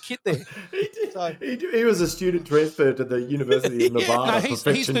left all his kit there. He, did. So- He was a student transfer to the University of Yeah. Nevada No, he's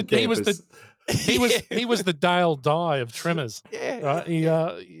Perfection the- he was the- campus. He was the Dale Dye of Tremors. Yeah. Right?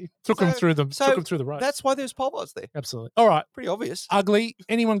 He took him So- through the so took him through the road. That's why there's pole vaults there. Absolutely. All right. Pretty obvious. Ugly.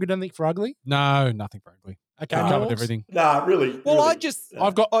 Anyone got anything for ugly? No, nothing for ugly. Okay. No. Covered Morgs? everything. Nah, really. Well, really. I just.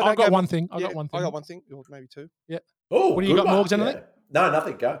 I've got I don't go one back- thing. I've yeah, got one thing. I got one thing, or maybe two. Oh, What do you good got, one. Morgs, anything? Yeah. No,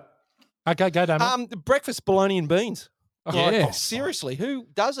 nothing. Go. Okay, go Damon. Breakfast bologna and beans. Yes. Seriously, who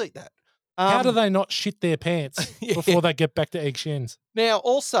does eat that? How do they not shit their pants Yeah. before they get back to egg shins? Now,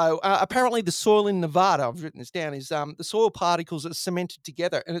 also, apparently the soil in Nevada, I've written this down, is the soil particles are cemented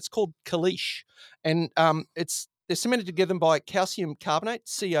together, and it's called caliche. And they're cemented together by calcium carbonate,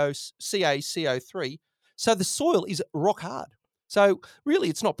 CaCO3. So the soil is rock hard. So really,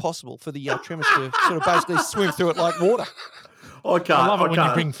 it's not possible for the tremors to sort of basically swim through it like water. I can't. I love it when you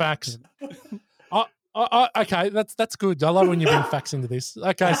can't. bring facts. Okay, that's good. I love when you bring facts into this.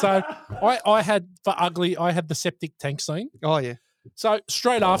 Okay, so I had for ugly, I had the septic tank scene. Oh, yeah. So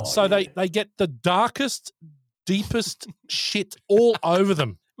straight after, so they get the darkest, deepest shit all over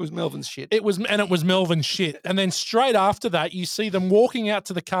them. It was Melvin's shit. It was Melvin's shit. And then straight after that, you see them walking out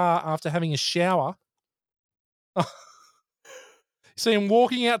to the car after having a shower. See him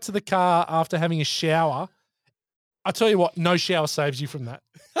walking out to the car after having a shower. I tell you what, no shower saves you from that.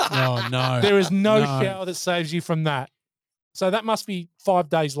 Oh, no. There is no No. shower that saves you from that. So that must be 5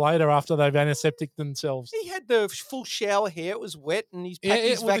 days later after they've antiseptic themselves. He had the full shower hair. It was wet, and he's Yeah, packed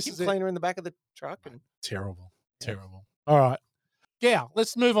his well, this vacuum is it. cleaner in the back of the truck. And Terrible. Terrible. All right. Gal,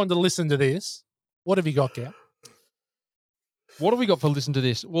 let's move on to listen to this. What have you got, Gal? What have we got for listen to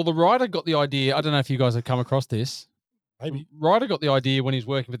this? Well, the writer got the idea. I don't know if you guys have come across this. Maybe. Writer got the idea when he was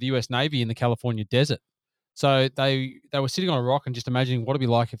working for the US Navy in the California desert. So they were sitting on a rock and just imagining what it'd be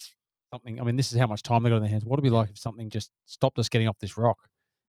like if something, I mean, this is how much time they got in their hands. What it'd be like if something just stopped us getting off this rock.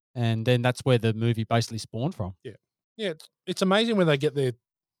 And then that's where the movie basically spawned from. Yeah, it's amazing where they get their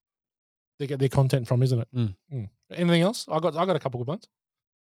content from, isn't it? Mm. Anything else? I got a couple good ones.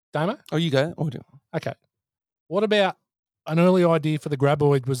 Damo? oh, you go. Okay. What about an early idea for the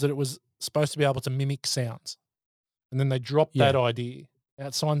graboid was that it was supposed to be able to mimic sounds. And then they dropped that idea. Now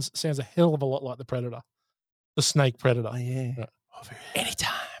it sounds a hell of a lot like the Predator. The snake Predator. Oh, yeah. Right.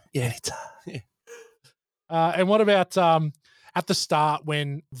 Anytime. Yeah. Anytime. Yeah. And what about at the start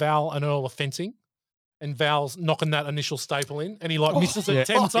when Val and Earl are fencing and Val's knocking that initial staple in and he misses it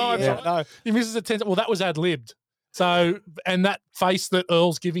 10 times. Yeah. Right? No, he misses it 10 times. Well, that was ad-libbed. So, and that face that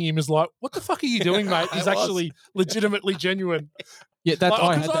Earl's giving him is like, what the fuck are you doing, mate? He's It was. actually legitimately genuine. Yeah, that Like,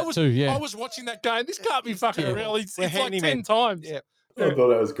 I 'cause had that too. Yeah. I was watching that going, this can't be fucking Yeah. real. It's We're like handyman. 10 times. Yeah. I thought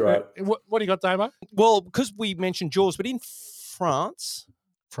that was great. What do you got, Damo? Well, because we mentioned Jaws, but in France,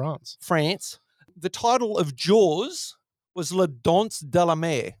 France. the title of Jaws was La Danse de la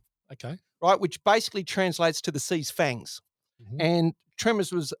Mer, Okay. right, which basically translates to the sea's fangs. Mhm. And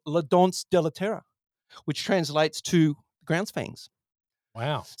Tremors was La Danse de la Terre, which translates to the ground's fangs.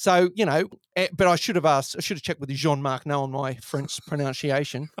 Wow. So, but I should have checked with Jean-Marc, knowing my French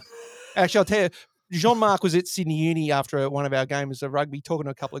pronunciation. Actually, I'll tell you, Jean-Marc was at Sydney Uni after one of our games of rugby, talking to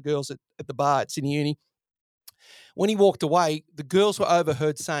a couple of girls at the bar at Sydney Uni. When he walked away, the girls were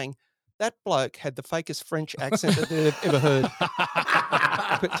overheard saying, that bloke had the fakest French accent that they've ever heard.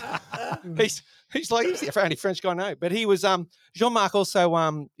 But he's like, he's the only French guy I know. But he was, Jean-Marc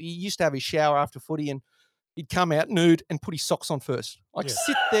also, he used to have his shower after footy and he'd come out nude and put his socks on first. Like, Yeah.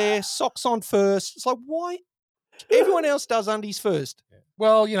 sit there, socks on first. It's like, why? Everyone else does undies first.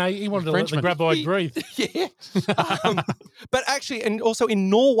 Well, he wanted to let the Frenchman. graboid breathe. Yeah. But actually, and also in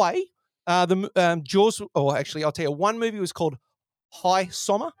Norway, the Jaws, or actually, I'll tell you, one movie was called High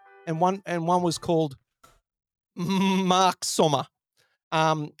Sommer and one was called Mark Sommer.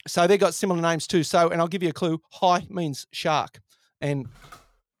 So they got similar names too. So, and I'll give you a clue. High means shark and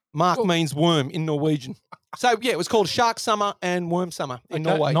Mark means worm in Norwegian. So yeah, it was called Shark Summer and Worm Summer in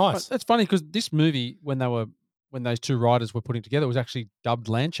Okay, Norway. nice. That's funny because this movie, when those two writers were putting together, it was actually dubbed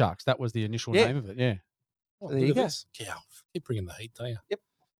Land Sharks. That was the initial Yeah. name of it. Yeah. Oh, There look you at go. this. Yeah, keep bringing the heat, don't you? Yep.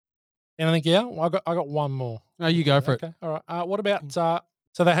 Anything, yeah? Well, I got one more. No, you go for it. Okay. All right. What about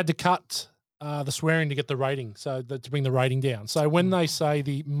so they had to cut the swearing to get the rating, to bring the rating down. So when they say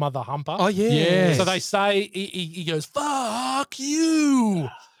the mother humper, Oh yeah. Yes. so they say he goes fuck you,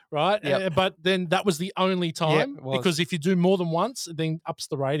 right? Yep. But then that was the only time it was. because if you do more than once, it then ups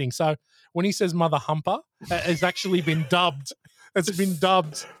the rating. So when he says mother humper, it's actually been dubbed. It's been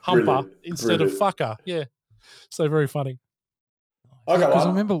dubbed humper Brilliant. instead of Brilliant. fucker. Yeah. So very funny. I got Because I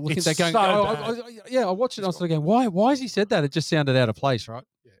one. remember looking It's at that going, so I watched it and I was sort of going, why has he said that? It just sounded out of place, right?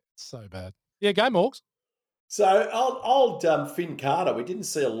 Yeah, it's so bad. Yeah, go Morgs. So old Finn Carter, we didn't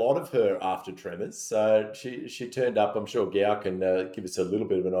see a lot of her after Tremors. So she turned up. I'm sure Gow can give us a little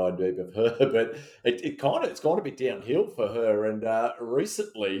bit of an idea of her, but it's gone a bit downhill for her. And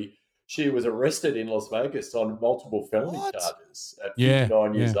recently, she was arrested in Las Vegas on multiple felony What? charges at Yeah,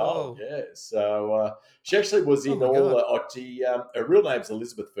 59 years yeah. old. Yeah, so she actually was in my all. God. Her real name's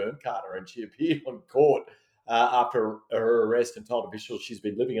Elizabeth Fern Carter, and she appeared on court after her arrest and told officials she's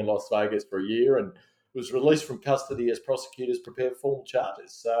been living in Las Vegas for a year and was released from custody as prosecutors prepare formal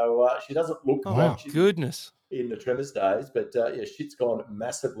charges. So she doesn't look Oh, like she's goodness. in the Tremors days, but yeah, shit's gone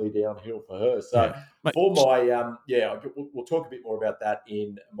massively downhill for her. So Mate, for my, we'll talk a bit more about that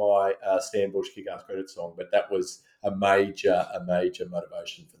in my Stan Bush kick-ass credit song, but that was a major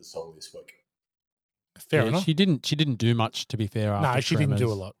motivation for the song this week. Fair Yeah, enough. She didn't do much, to be fair. After No, she didn't do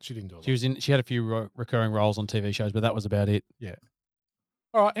a Tremors. lot. She didn't do a lot. She had a few recurring roles on TV shows, but that was about it.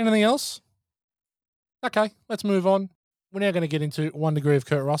 All right, anything else? Okay, let's move on. We're now going to get into 1 Degree of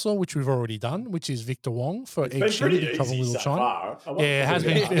Kurt Russell, which we've already done, which is Victor Wong for It's Egg been Shenny, pretty The Trouble in easy Little so China. far. Yeah, it has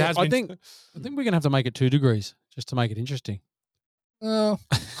been. It has I been. think we're gonna have to make it 2 degrees just to make it interesting. Oh,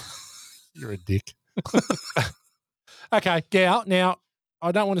 you're a dick. Okay, Gow. Now,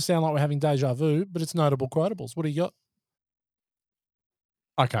 I don't want to sound like we're having deja vu, but it's notable quotables. What do you got?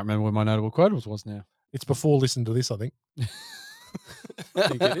 I can't remember where my notable quotables was now. It's before listen to this, I think.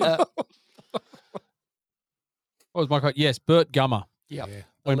 Think it is. What was my quote? Yes, Bert Gummer. Yeah.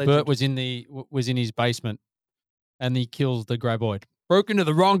 When legend. Bert was in his basement, and he kills the graboid. Broke into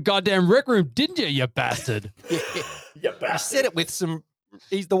the wrong goddamn rec room, didn't you, you bastard? You He bastard. said it with some.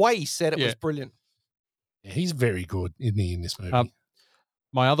 The way he said it Yeah. was brilliant. Yeah, he's very good, isn't he, in this movie?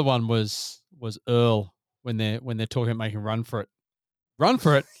 My other one was Earl when they're talking about making Run for It. Run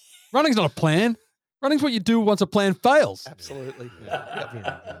for it. Running's not a plan. Running's what you do once a plan fails. Absolutely.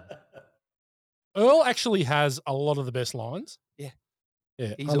 Earl actually has a lot of the best lines. Yeah.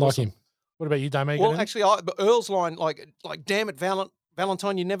 Yeah, He's I like awesome. him. What about you, Dame? Well, actually, but Earl's line, like, damn it,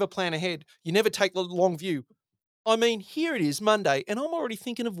 Valentine, you never plan ahead. You never take the long view. I mean, here it is, Monday, and I'm already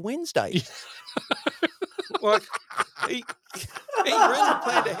thinking of Wednesday. Like, he really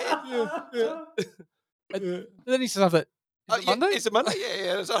planned ahead. And then he says stuff that, is it Monday? Is it Monday?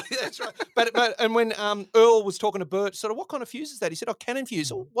 Yeah, that's right. But and when Earl was talking to Bert, sort of, what kind of fuse is that? He said, cannon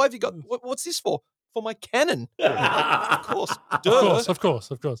fuse. Oh, why have you got, what's this for? For my cannon. Of course. Duh. Of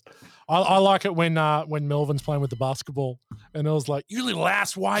course. I like it when Melvin's playing with the basketball and Earl's like, "You little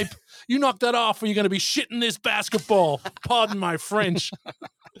ass wipe, you knocked that off, or you're going to be shitting this basketball." Pardon my French.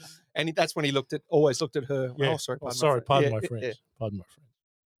 And that's when he always looked at her. Yeah. Oh, sorry. Pardon my French. Yeah. Pardon my French.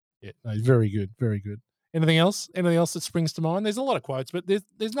 Yeah, no, very good, very good. Anything else? Anything else that springs to mind? There's a lot of quotes, but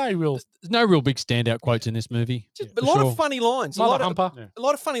there's no real. There's no real big standout quotes in this movie. Just for a lot sure. of funny lines. A Mother lot Humper.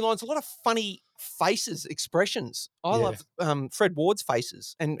 of funny lines. A lot of funny faces, expressions. I love Fred Ward's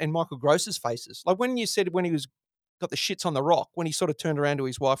faces and Michael Gross's faces. Like when you said when he was got the shits on the rock, when he sort of turned around to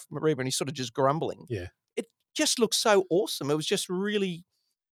his wife Maria and he's sort of just grumbling. Yeah, it just looked so awesome. It was just really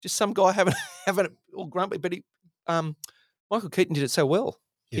just some guy having it all grumbly. But Michael Keaton did it so well.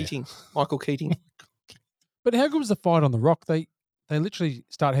 Yeah. Michael Keating. But how good was the fight on the rock? They literally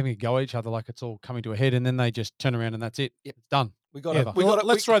start having a go at each other like it's all coming to a head, and then they just turn around and that's it. Yep. It's done. We got Ever. it.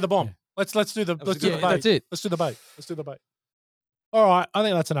 Let's throw the bomb. Yeah. Let's do the That was let's do a the good bait. That's it. Let's do the bait. Let's do the bait. All right, I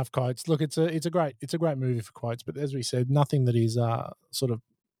think that's enough quotes. Look, it's a great movie for quotes, but as we said, nothing that is sort of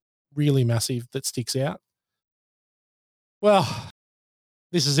really massive that sticks out. Well,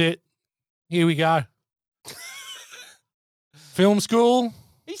 this is it. Here we go. Film school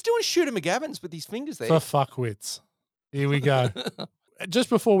He's doing Shooter McGavins with his fingers there. for fuckwits. Here we go. Just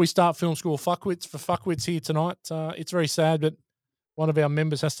before we start film school fuckwits here tonight, it's very sad, but one of our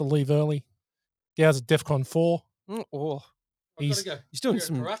members has to leave early. Gow's at DEFCON 4. Oh, He's doing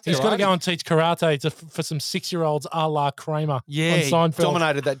some. He's got to go and teach karate for some 6-year-olds a la Kramer Yeah, on he Seinfeld.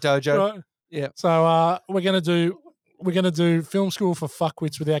 dominated that dojo. Right? Yeah. So we're gonna do film school for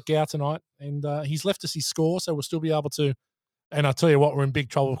fuckwits without Gow tonight, and he's left us his score, so we'll still be able to. And I tell you what, we're in big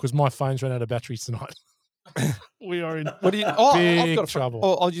trouble because my phone's run out of batteries tonight. We are in What do you? Oh, big I've got trouble.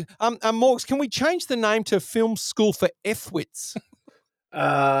 Oh, I'll just, Morgs, can we change the name to Film School for F-wits?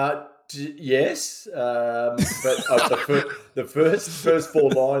 Yes, but the first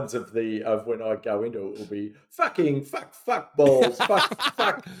 4 lines of when I go into it will be fucking fuck balls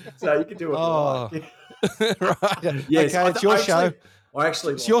fuck. So you can do it. Oh. Like. Right. Yes, Okay, it's your show. I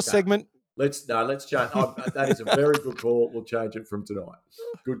actually It's like your that. segment. Let's change. That is a very good call. We'll change it from tonight.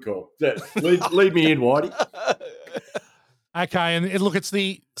 Good call. Yeah, lead me in, Whitey. Okay, and look, it's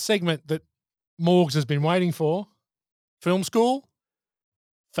the segment that Morgs has been waiting for. Film school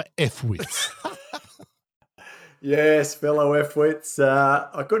for F-wits. Yes, fellow F-wits.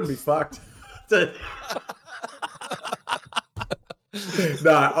 I couldn't be fucked.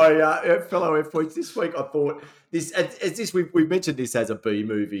 No, fellow F-wits. This week I thought this, as this we've mentioned this as a B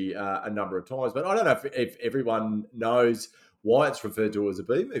movie a number of times, but I don't know if everyone knows why it's referred to as a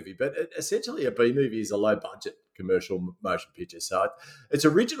B movie. But essentially, a B movie is a low budget commercial motion picture. So its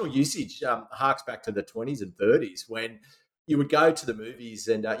original usage harks back to the 20s and 30s when you would go to the movies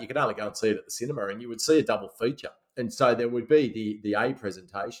and you could only go and see it at the cinema, and you would see a double feature. And so there would be the A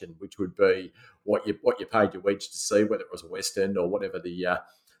presentation, which would be what you paid your wedge to see, whether it was a Western or whatever the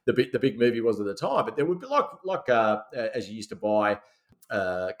big movie was at the time. But there would be like as you used to buy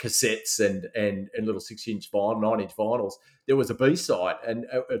cassettes and little 6-inch vinyl, 9-inch vinyls. There was a B side, and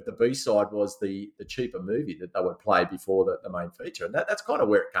the B side was the cheaper movie that they would play before the main feature, and that's kind of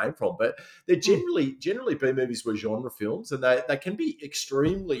where it came from. But they're generally B movies were genre films, and they can be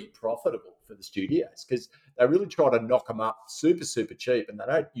extremely profitable for the studios because they really try to knock them up super cheap, and they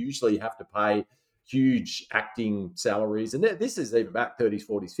don't usually have to pay huge acting salaries. And this is even back 30s,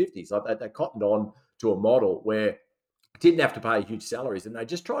 40s, 50s. Like they cottoned on to a model where didn't have to pay huge salaries, and they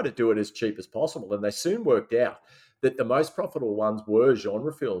just tried to do it as cheap as possible. And they soon worked out that the most profitable ones were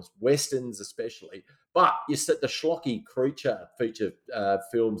genre films, westerns especially. But you set the schlocky creature feature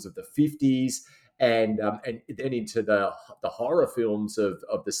films of the 50s, and then into the horror films of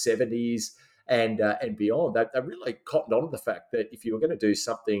the 70s and beyond. They really cottoned on to the fact that if you were going to do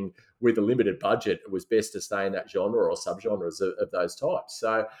something with a limited budget, it was best to stay in that genre or subgenres of those types.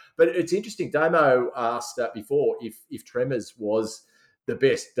 So, but it's interesting. Damo asked before if Tremors was the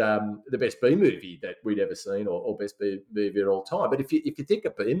best B movie that we'd ever seen, or best B movie at all time. But if you think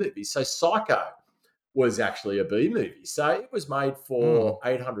of B movies, so Psycho was actually a B movie. So it was made for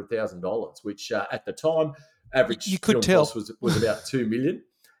 $800,000, which at the time average You could film tell. cost was about $2 million.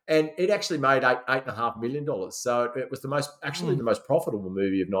 And it actually made $8.5 million. So it was the most profitable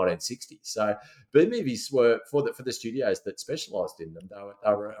movie of 1960. So B movies were for the studios that specialised in them.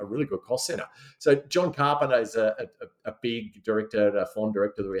 They were a really good cost centre. So John Carpenter is a big director, a fond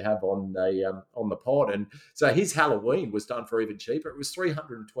director that we have on the pod, and so his Halloween was done for even cheaper. It was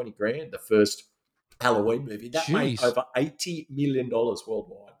 $320,000, the first Halloween movie. That made over $80 million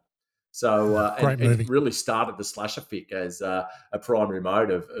worldwide. So and really started the slasher fic as a primary mode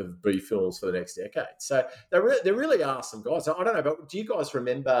of B films for the next decade. So there really are some guys. I don't know, but do you guys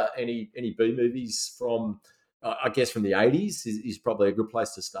remember any B movies from? I guess from the 80s is probably a good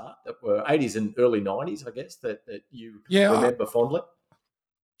place to start. That were 80s and early 90s, I guess that you remember fondly.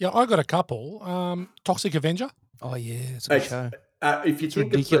 Yeah, I got a couple. Toxic Avenger. Oh yeah, it's a good show. If you It's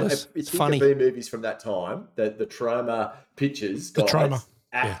think ridiculous. Of Funny. B movies from that time, the Troma pictures, guys, Troma.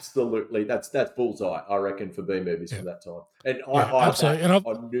 Absolutely, that's bullseye. I reckon for B movies from that time, and I absolutely, that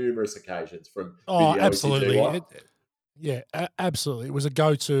on numerous occasions from video. Absolutely, absolutely. It was a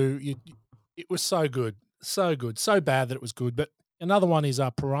go-to. It was so good, so bad that it was good. But another one is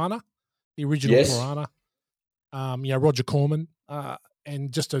Piranha, the original Piranha. Roger Corman,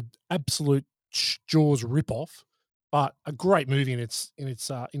 and just an absolute Jaws ripoff, but a great movie in its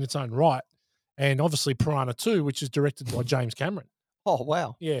own right. And obviously Piranha 2, which is directed by James Cameron. Oh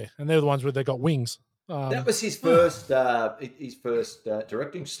wow! Yeah, and they're the ones where they got wings. That was his first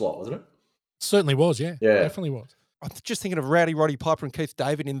directing slot, wasn't it? Certainly was. Yeah, definitely was. I'm just thinking of Rowdy Roddy Piper and Keith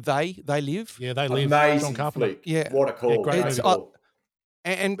David in They Live. Yeah, They Live. Amazing John Carpenter. flick. Yeah, what a call! Yeah, great movie. Call.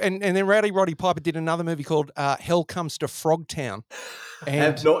 And then Rowdy Roddy Piper did another movie called Hell Comes to Frogtown. I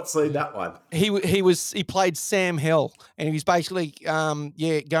have not seen that one. He played Sam Hell, and he was basically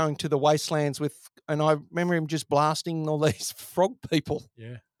going to the wastelands with. And I remember him just blasting all these frog people.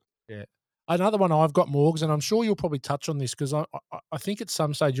 Yeah. Another one I've got, Morgs, and I'm sure you'll probably touch on this because I think at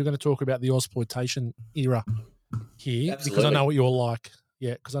some stage you're going to talk about the Ozploitation era here. Absolutely. Because I know what you're like.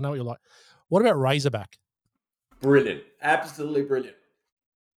 Yeah, because I know what you're like. What about Razorback? Brilliant. Absolutely brilliant.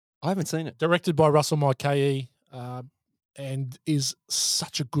 I haven't seen it. Directed by Russell Mulcahy, and is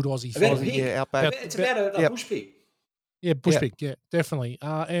such a good Aussie film. Yeah, Outback. It's about a bush pig. Yeah, bush pig. Yeah, definitely.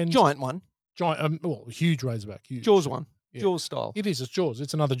 And giant one. Huge Razorback. Huge. Jaws one. Yeah. Jaws style. It is. It's Jaws.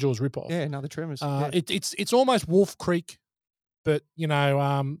 It's another Jaws ripoff. Yeah, another Tremors. It's almost Wolf Creek, but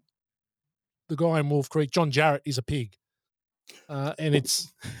the guy in Wolf Creek, John Jarrett, is a pig, and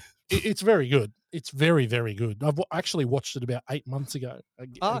it's very good. It's very, very good. I've actually watched it about 8 months ago.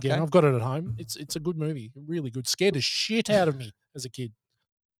 Again, I've got it at home. It's a good movie. Really good. Scared the shit out of me as a kid.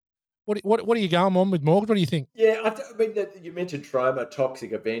 What are you going on with, Morgan? What do you think? Yeah, I mean, you mentioned Troma,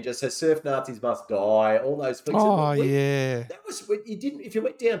 Toxic Avenger, so Surf Nazis Must Die, all those things. Oh, yeah. That was when you didn't. If you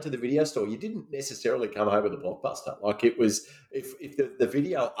went down to the video store, you didn't necessarily come home with a blockbuster. Like it was, if the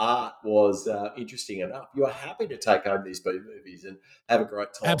video art was interesting enough, you were happy to take home these B movies and have a great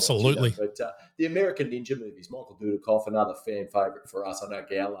time. Absolutely. Watching them. But the American Ninja movies, Michael Dudikoff, another fan favorite for us. I know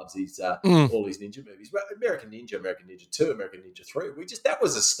Gal loves his all his ninja movies. But American Ninja 2, American Ninja 3, that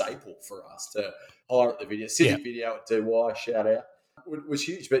was a staple for us to hire at the video. City Video at DY, shout out. Was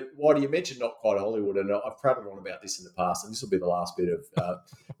huge. But why do you mention Not Quite Hollywood? And I've prattled on about this in the past, and this will be the last bit of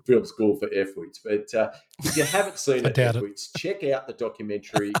film school for F-Wits. But if you haven't seen it, F-Wits, check out the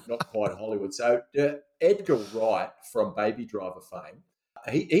documentary Not Quite Hollywood. So Edgar Wright from Baby Driver fame,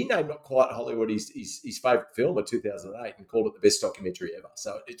 he named Not Quite Hollywood his favourite film of 2008 and called it the best documentary ever.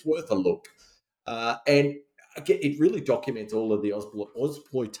 So it's worth a look. And it really documents all of the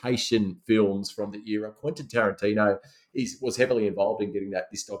Ozploitation films from the era. Quentin Tarantino was heavily involved in getting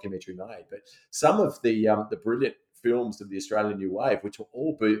this documentary made. But some of the brilliant films of the Australian New Wave, which were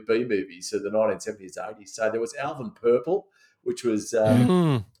all B movies of the 1970s, 80s. So there was Alvin Purple, which was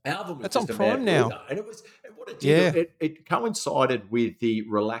Alvin was That's just on a Prime mad now. leader. And what it did, it coincided with the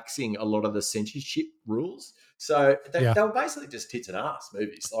relaxing a lot of the censorship rules. So they were basically just tits and ass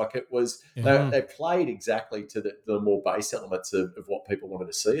movies. Like it was, they played exactly to the more base elements of what people wanted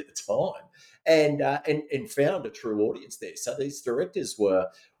to see at the time, and found a true audience there. So these directors were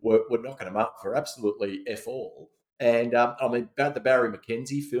knocking them up for absolutely F all. And I mean, about the Barry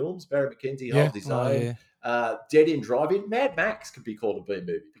McKenzie films. Barry McKenzie holds his own. Dead End Drive-In. Mad Max could be called a B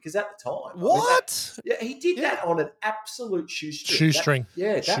movie because at the time, What? he did that on an absolute shoestring.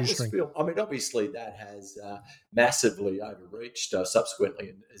 That was film. I mean, obviously that has massively overreached subsequently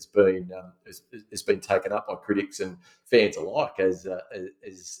and has been taken up by critics and fans alike as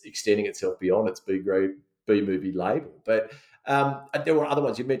extending itself beyond its B movie label. But there were other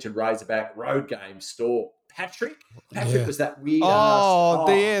ones you mentioned: Razorback, Road Game, Stalk. Patrick was that weird.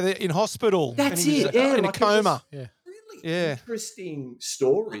 They're in hospital. That's it. In a coma. Really interesting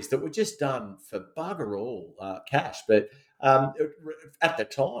stories that were just done for bugger all cash, but at the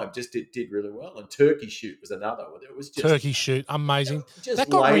time just did really well. And Turkey Shoot was another. It was just Turkey Shoot, amazing. That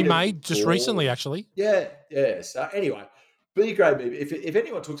got remade just recently, actually. Yeah. So anyway, B grade movie. If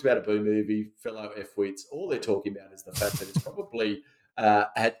anyone talks about a B movie, fellow F-wits, all they're talking about is the fact that it's probably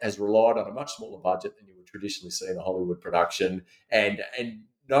has relied on a much smaller budget than you would traditionally see in a Hollywood production, and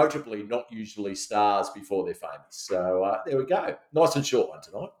notably not usually stars before they're famous. So there we go. Nice and short one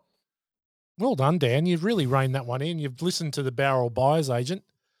tonight. Well done, Dan. You've really reined that one in. You've listened to the Barrel Buyers agent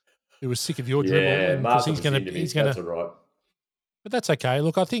who was sick of your dribble. Yeah, he's going to. That's all right. But that's okay.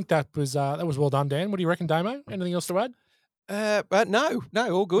 Look, I think that was well done, Dan. What do you reckon, Damo? Anything else to add? But no,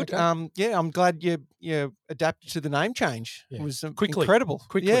 all good. Okay. I'm glad you adapted to the name change. Yeah. It was incredible.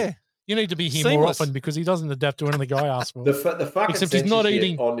 Quickly. Yeah. You need to be here more often because he doesn't adapt to anything the guy asks for. The fucking except he's not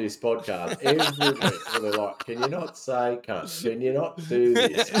eating on this podcast every week. They're like, can you not say cunt? Can you not do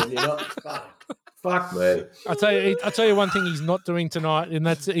this? Can you not fuck me? I'll tell you one thing he's not doing tonight, and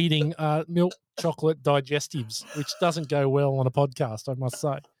that's eating milk chocolate digestives, which doesn't go well on a podcast, I must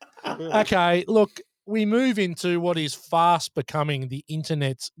say. Okay, look, we move into what is fast becoming the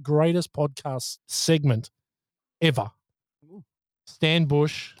internet's greatest podcast segment ever. Stan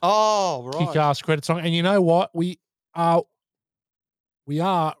Bush. Oh, right. Kick-ass credit song. And you know what? We are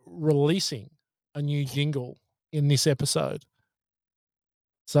releasing a new jingle in this episode.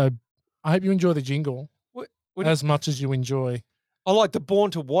 So I hope you enjoy the jingle as much as you enjoy. I like the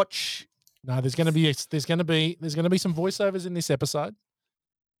Born to Watch. No, there's going to be some voiceovers in this episode,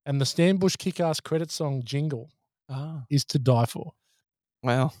 and the Stan Bush Kick-ass credit song jingle is to die for.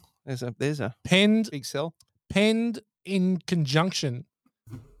 Wow, there's a big sell. Penned in conjunction,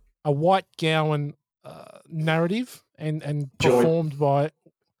 a White Gowan narrative and performed by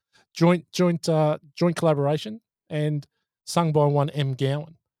joint collaboration and sung by one M.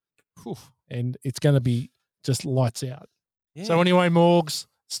 Gowan. And it's going to be just lights out. Yeah. So anyway, Morgs,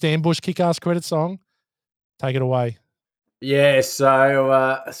 Stan Bush Kick-ass credit song, take it away. Yeah,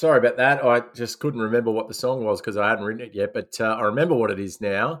 so sorry about that. I just couldn't remember what the song was because I hadn't written it yet, but I remember what it is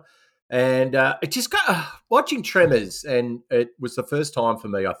now. And it just got watching Tremors, and it was the first time for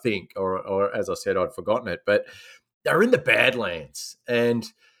me, I think, or as I said, I'd forgotten it, but they're in the Badlands, and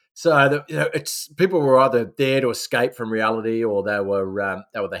so it's people were either there to escape from reality, or they were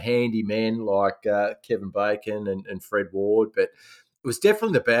the handy men like Kevin Bacon and Fred Ward, but it was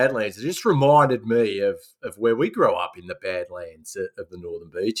definitely the Badlands. It just reminded me of where we grew up in the Badlands of the Northern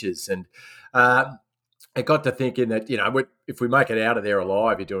Beaches, and it got to thinking that, if we make it out of there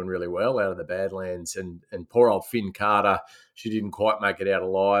alive, you're doing really well out of the Badlands. And poor old Finn Carter, she didn't quite make it out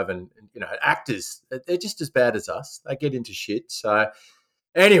alive. And actors, they're just as bad as us. They get into shit. So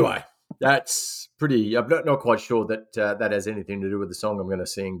anyway, that's pretty. I'm not quite sure that that has anything to do with the song I'm going to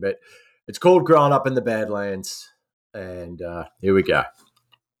sing, but it's called "Growing Up in the Badlands," and here we go.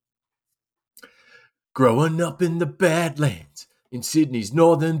 Growing up in the Badlands, in Sydney's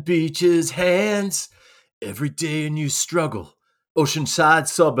northern beaches, hands. Every day a new struggle, oceanside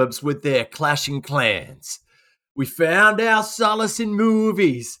suburbs with their clashing clans. We found our solace in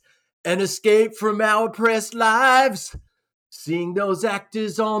movies and escape from our oppressed lives, seeing those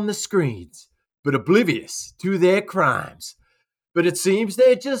actors on the screens, but oblivious to their crimes. But it seems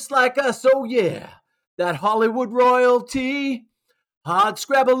they're just like us, oh yeah, that Hollywood royalty. Hard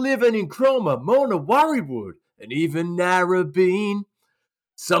scrabble living in Cromer, Mona, Warriewood, and even Narrabeen.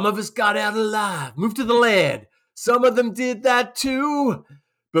 Some of us got out alive, moved to the land. Some of them did that too.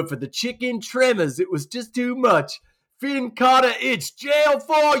 But for the chicken Tremors, it was just too much. Finn Carter, it's jail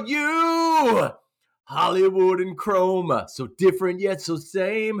for you. Hollywood and Cromer, so different yet so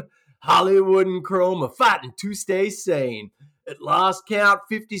same. Hollywood and Cromer, fighting to stay sane. At last count,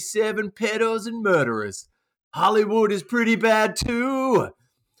 57 pedos and murderers. Hollywood is pretty bad too.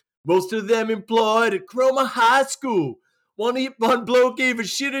 Most of them employed at Cromer High School. One bloke gave a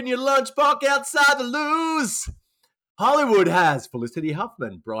shit in your lunchbox outside the loos. Hollywood has Felicity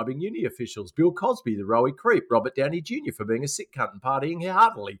Huffman bribing uni officials, Bill Cosby, the rowy creep, Robert Downey Jr. for being a sick cunt and partying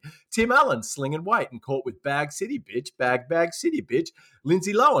heartily, Tim Allen slinging weight and caught with bag city bitch, bag city bitch,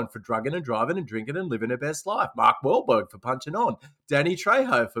 Lindsay Lohan for drugging and driving and drinking and living her best life, Mark Wahlberg for punching on, Danny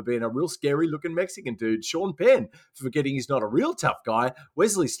Trejo for being a real scary looking Mexican dude, Sean Penn for forgetting he's not a real tough guy,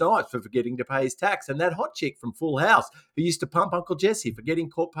 Wesley Snipes for forgetting to pay his tax, and that hot chick from Full House who used to pump Uncle Jesse for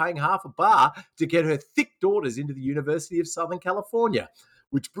getting caught paying half a bar to get her thick daughters into the University of Southern California.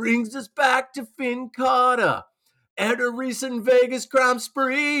 Which brings us back to Finn Carter and her recent Vegas crime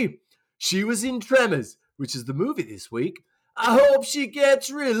spree. She was in Tremors, which is the movie this week. I hope she gets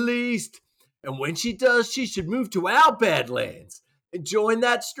released. And when she does, she should move to our Badlands and join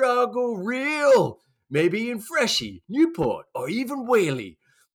that struggle real. Maybe in Freshie, Newport, or even Whaley.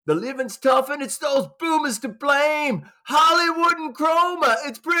 The living's tough and it's those boomers to blame. Hollywood and Cromer,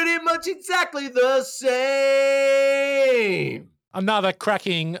 it's pretty much exactly the same. Another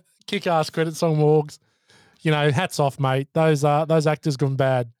cracking kick-ass credit song, Morgs. Hats off, mate. Those actors gone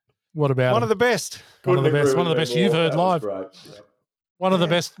bad. What about One them? of the best. One of the best. One of the best you've heard live. Great. Yep. One of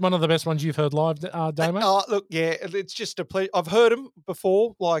the best ones you've heard live, Damo. Oh, look, yeah, it's just a pleasure. I've heard them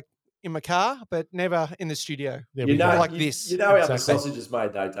before, like in my car, but never in the studio. Like this. You know how the sausage is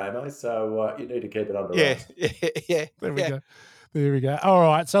made, though, Damo. So you need to keep it under wraps. Yeah. There we go. All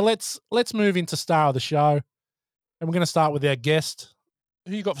right, so let's move into star of the show, and we're going to start with our guest.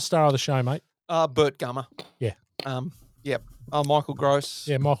 Who you got for star of the show, mate? Burt Gummer. Yeah. Yep. Michael Gross.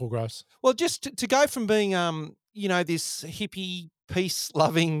 Yeah, Michael Gross. Well, just to go from being this hippie,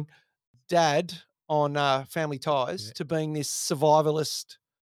 peace-loving dad on Family Ties to being this survivalist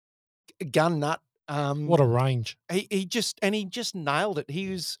gun nut. What a range. He just nailed it. He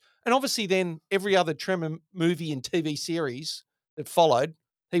was, and obviously then every other Tremor movie and TV series that followed,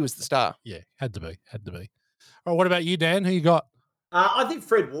 he was the star. Yeah, had to be. All right, what about you, Dan? Who you got? I think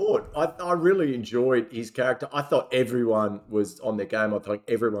Fred Ward. I really enjoyed his character. I thought everyone was on their game. I thought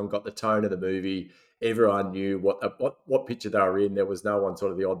everyone got the tone of the movie. Everyone knew what picture they were in. There was no one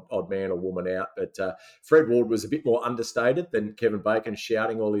sort of the odd man or woman out. But Fred Ward was a bit more understated than Kevin Bacon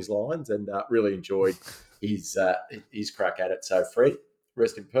shouting all his lines, and really enjoyed his crack at it. So Fred,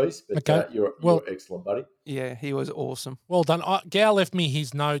 rest in peace. But okay. You're excellent, buddy. Yeah, he was awesome. Well done. Gal left me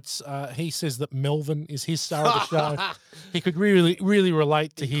his notes. He says that Melvin is his star of the show. He could really, really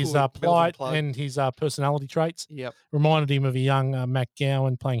relate to his plight and his personality traits. Yep. Reminded him of a young Matt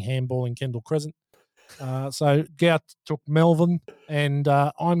Gowan playing handball in Kendall Crescent. So Gow took Melvin, and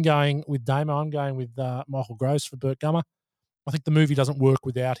I'm going with Damo. I'm going with Michael Gross for Burt Gummer. I think the movie doesn't work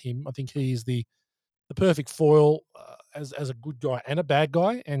without him. I think he is the perfect foil as a good guy and a bad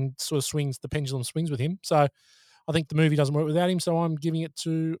guy, and sort of the pendulum swings with him. So I think the movie doesn't work without him. So I'm giving it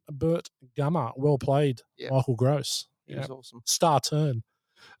to Burt Gummer. Well played, Michael Gross. He was awesome. Star turn,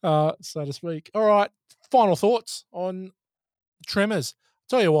 so to speak. All right, final thoughts on Tremors.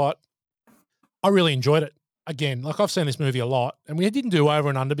 Tell you what, I really enjoyed it. Again, like I've seen this movie a lot, and we didn't do over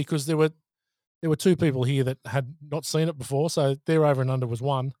and under because there were two people here that had not seen it before, so their over and under was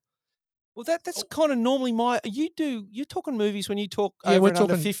one. Well, that's kind of normally you're talking movies when you talk over and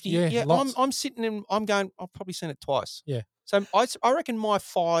under 50. Yeah, I'm sitting in, I'm going, I've probably seen it twice. Yeah. So I reckon my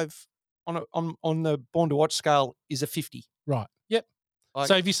 5 on the Born to Watch scale is a 50. Right. Yep. Like,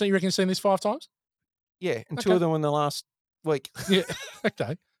 So have you reckon you've seen this 5 times? yeah, and 2 Okay. of them in the last week. Yeah.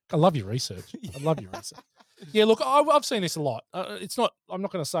 Okay. I love your research. I love your research. Yeah, look, I've seen this a lot. It's not. I'm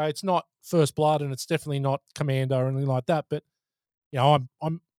not going to say it's not First Blood, and it's definitely not Commando or anything like that. But you know,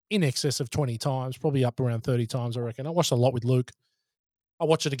 I'm in excess of 20 times, probably up around 30 times, I reckon. I watched a lot with Luke. I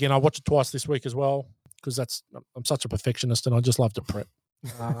watch it again. I watched it twice this week as well because I'm such a perfectionist and I just love to prep.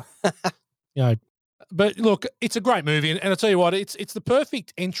 You know, but look, it's a great movie, and I'll tell you what, it's the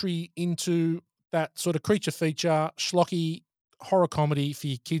perfect entry into that sort of creature feature, schlocky horror comedy for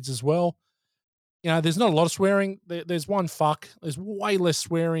your kids as well. You know, there's not a lot of swearing. There's one fuck. There's way less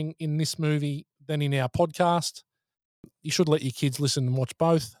swearing in this movie than in our podcast. You should let your kids listen and watch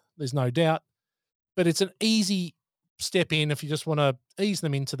both. There's no doubt. But it's an easy step in if you just want to ease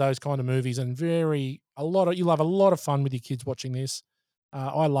them into those kind of movies, and you'll have a lot of fun with your kids watching this.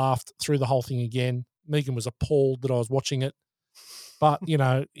 I laughed through the whole thing again. Megan was appalled that I was watching it. But, you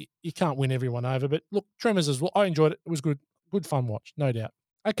know, you can't win everyone over. But look, Tremors as well. I enjoyed it. It was good. Good fun watch, no doubt.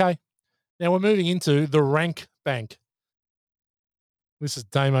 Okay. Now we're moving into the rank bank. This is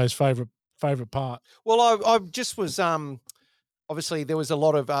Damo's favorite part. Well, I just was obviously there was a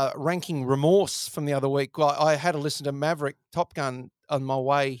lot of ranking remorse from the other week. I had to listen to Maverick Top Gun on my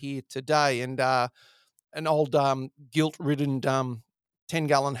way here today, and an old guilt-ridden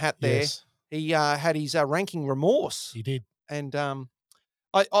 10-gallon hat there. Yes, He had his ranking remorse, he did. and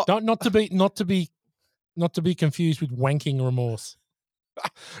Not to be confused with wanking remorse,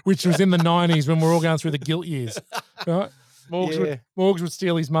 which was in the 90s when we're all going through the guilt years. Right? Morgs would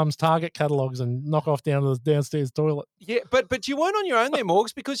steal his mum's Target catalogues and knock off down to the downstairs toilet. Yeah, but you weren't on your own there,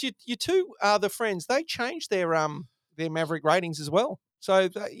 Morgs, because you two other friends, they changed their Maverick ratings as well. So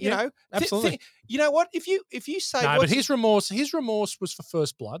you know, absolutely. You know what? If you say no, but his remorse was for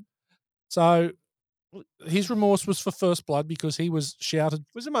First Blood. So his remorse was for First Blood because he was shouted.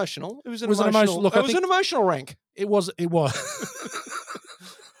 It was emotional. It was an Was emotional. Look, it was an emotional rank. It was. It was.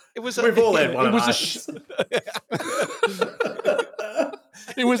 We've all had one It of was those.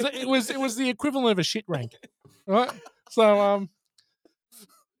 it was the equivalent of a shit rank, right? So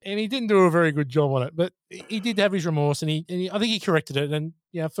and he didn't do a very good job on it, but he did have his remorse, and he I think he corrected it, and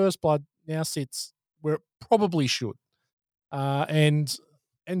yeah, First Blood now sits where it probably should, and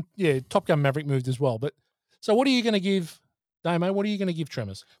yeah, Top Gun Maverick moved as well. But so, what are you going to give, Damo? What are you going to give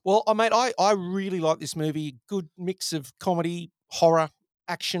Tremors? Well, mate, I really like this movie. Good mix of comedy, horror,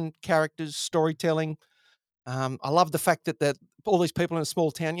 action, characters, storytelling. I love the fact that all these people in a small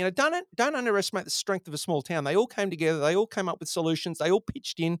town, you know, don't underestimate the strength of a small town. They all came together. They all came up with solutions. They all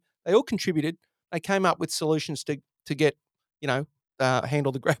pitched in. They all contributed. They came up with solutions to get, you know,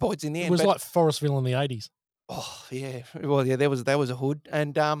 handle the graboids in the end. It was like Forestville in the 80s. Oh yeah, well yeah, there was a hood,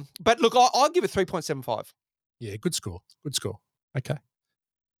 and but look, I'll give it 3.75. Yeah, good score. Good score. Okay,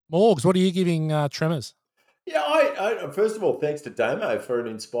 Morgs, what are you giving Tremors? Yeah, I first of all, thanks to Damo for an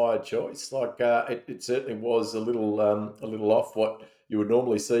inspired choice. Like it certainly was a little off what you would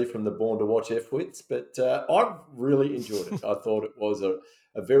normally see from the Born to Watch F-wits, but I really enjoyed it. I thought it was a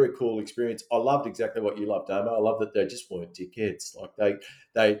very cool experience. I loved exactly what you loved, Damo. I love that they just weren't dickheads. Like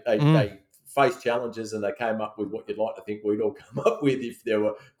they faced challenges and they came up with what you'd like to think we'd all come up with if there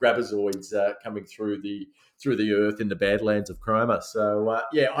were grabozoids coming through the earth in the Badlands of Chroma. So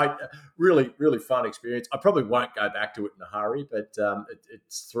I really fun experience. I probably won't go back to it in a hurry, but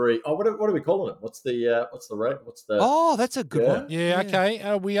it's 3. Oh, what are we calling it? What's the rate? Oh, that's a good one. Yeah,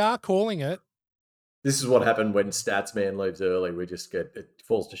 okay. We are calling it. This is what happened when Statsman leaves early. We just it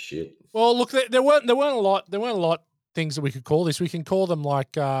falls to shit. Well, look, there weren't a lot things that we could call this. We can call them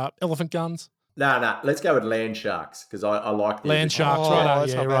like elephant guns. No. Let's go with land sharks because I like the land sharks. Oh, Right,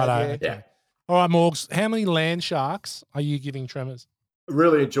 that's yeah, not right. bad, Okay. Yeah. All right, Morgs. How many land sharks are you giving Tremors?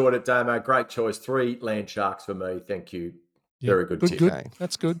 Really enjoyed it, Damo. Great choice. 3 land sharks for me. Thank you. Yeah, Very good tip. Good. Okay.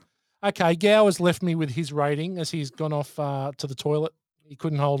 That's good. Okay, Gow has left me with his rating as he's gone off to the toilet. He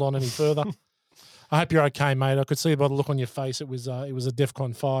couldn't hold on any further. I hope you're okay, mate. I could see by the look on your face it was a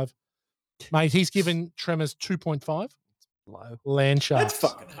DEFCON 5. Mate, he's given Tremors 2.5. Low. Land sharks.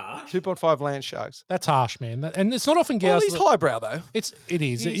 That's fucking harsh. 2.5 land sharks. That's harsh, man. And it's not often Well, Gow's. he's highbrow though. It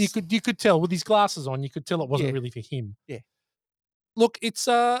is. He's- You could tell with his glasses on. You could tell it wasn't Yeah. really for him. Yeah. Look, it's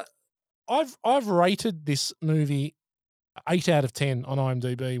I've rated this movie 8 out of 10 on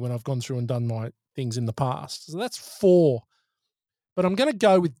IMDb when I've gone through and done my things in the past. So that's 4. But I'm going to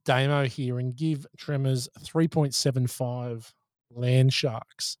go with Damo here and give Tremors 3.75 land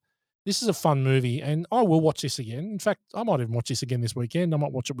sharks. This is a fun movie, and I will watch this again. In fact, I might even watch this again this weekend. I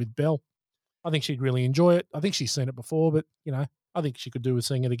might watch it with Belle. I think she'd really enjoy it. I think she's seen it before, but, you know, I think she could do with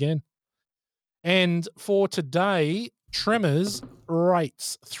seeing it again. And for today, Tremors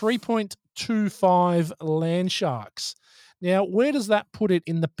rates 3.25 land sharks. Now, where does that put it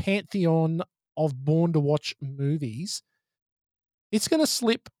in the pantheon of born to watch movies? It's going to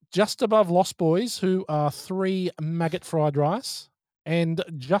slip just above Lost Boys, who are 3 maggot fried rice, and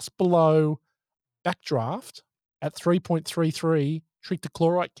just below Backdraft at 3.33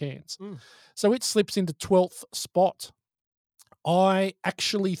 trichlorite cans. So it slips into 12th spot. I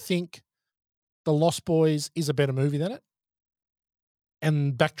actually think The Lost Boys is a better movie than it,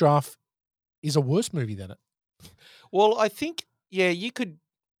 and Backdraft is a worse movie than it. Well, I think, you could,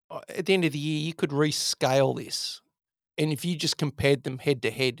 at the end of the year, you could rescale this. And if you just compared them head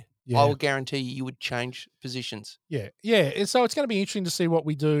to head, I will guarantee you would change positions. Yeah. And so it's going to be interesting to see what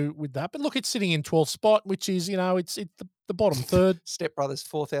we do with that. But look, it's sitting in 12th spot, which is, it's the bottom third. Step Brothers,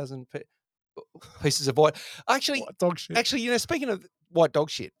 4,000 pieces of white. Actually, White dog shit. Actually, speaking of white dog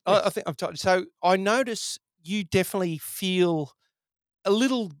shit, Yes. I think I've told you. So I notice you definitely feel a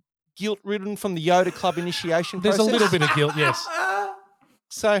little guilt-ridden from the Yoda Club initiation There's process. a little bit of guilt, yes.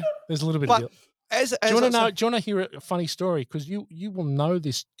 So There's a little bit of guilt. Do you want to hear a funny story? Because you will know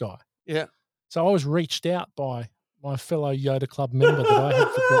this guy. Yeah. So I was reached out by my fellow Yoda Club member that I had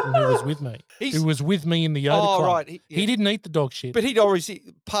forgotten who was with me. Who was with me in the Yoda Club. Right. He didn't eat the dog shit. But he'd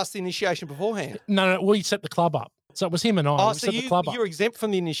already passed the initiation beforehand. No, we set the club up. So it was him and I. We set the club up. You're exempt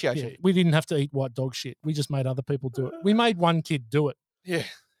from the initiation. Yeah, we didn't have to eat white dog shit. We just made other people do it. We made one kid do it. Yeah.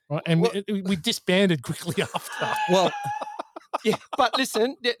 Right? And we disbanded quickly after. Well, yeah. But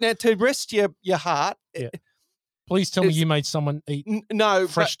listen, now to rest your heart. Yeah. Please tell me you made someone eat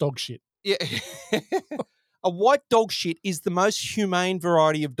fresh dog shit. Yeah. A white dog shit is the most humane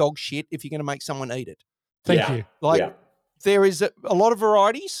variety of dog shit if you're going to make someone eat it. Thank you. There is a lot of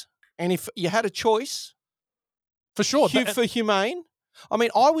varieties, and if you had a choice, for sure, for humane. I mean,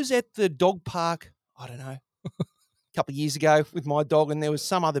 I was at the dog park, I don't know, a couple of years ago with my dog, and there was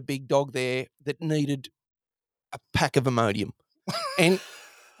some other big dog there that needed a pack of Imodium, and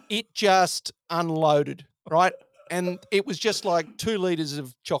it just unloaded, right? And it was just like 2 liters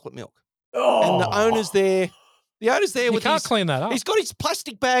of chocolate milk. Oh. And the owner's there. You can't clean that up. He's got his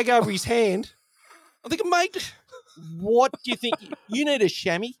plastic bag over his hand. I think, mate, what do you think? You need a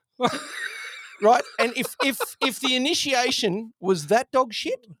chamois, right? And if the initiation was that dog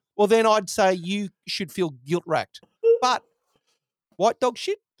shit, well, then I'd say you should feel guilt-racked. But white dog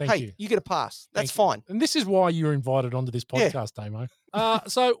shit, Thank you get a pass. That's Thank you. fine. And this is why you're invited onto this podcast, Damo.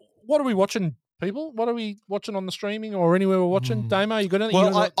 So what are we watching, people? What are we watching on the streaming or anywhere we're watching? Damo, you got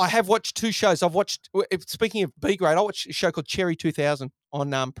anything? Well, I have watched 2 shows. I've watched, speaking of B grade, I watched a show called Cherry 2000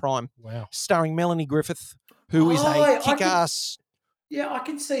 on Prime. Wow. Starring Melanie Griffith, who is a kick-ass. I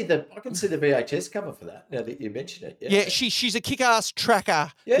can see the VHS cover for that now that you mention it. Yeah, she's a kick-ass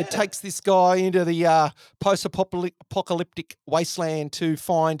tracker that takes this guy into the post-apocalyptic wasteland to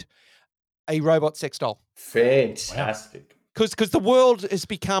find a robot sex doll. Fantastic. Because the world has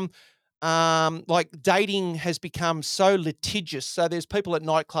become dating has become so litigious. So there's people at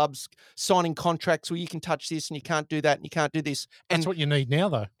nightclubs signing contracts where you can touch this and you can't do that and you can't do this. And that's what you need now,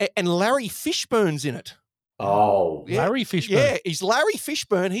 though. And Larry Fishburne's in it. Oh, yeah. Larry Fishburne. Yeah, he's Larry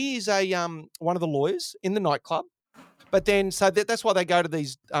Fishburne. He is a one of the lawyers in the nightclub. But then, so that's why they go to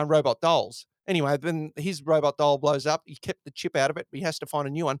these robot dolls. Anyway, then his robot doll blows up. He kept the chip out of it. But he has to find a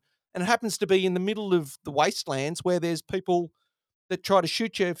new one. And it happens to be in the middle of the wastelands where there's people that try to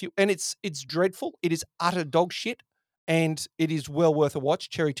shoot you. And it's dreadful. It is utter dog shit. And it is well worth a watch,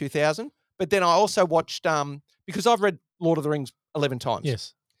 Cherry 2000. But then I also watched, because I've read Lord of the Rings 11 times.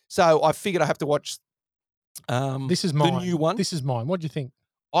 Yes. So I figured I have to watch this is mine. the new one. This is mine. What do you think?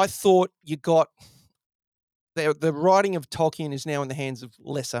 I thought you got the writing of Tolkien is now in the hands of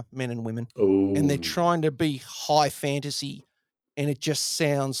lesser men and women. Ooh. And they're trying to be high fantasy, and it just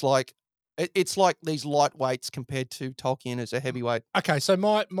sounds like it's like these lightweights compared to Tolkien as a heavyweight. Okay, so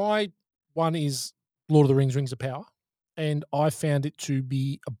my one is Lord of the Rings, Rings of Power, and I found it to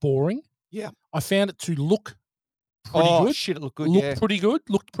be boring. Yeah. I found it to look pretty good. Shit, it looked good, Pretty good,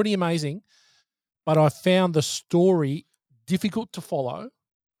 looked pretty amazing. But I found the story difficult to follow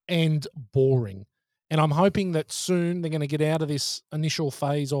and boring. And I'm hoping that soon they're going to get out of this initial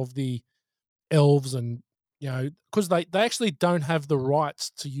phase of the elves and, because they actually don't have the rights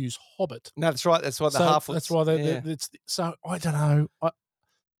to use Hobbit. No, that's right. That's why the halflets. That's why it's so I don't know.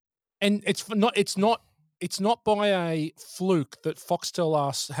 And it's not by a fluke that Foxtel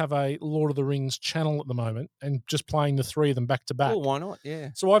us have a Lord of the Rings channel at the moment and just playing the 3 of them back to back. Oh, why not?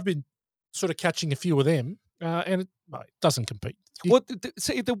 Yeah. So I've been sort of catching a few of them, and it doesn't compete. Well,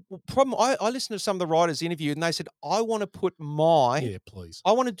 see, the problem, I listened to some of the writers interview and they said, I want to put Yeah, please.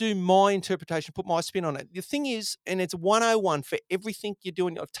 I want to do my interpretation, put my spin on it. The thing is, and it's 101 for everything you're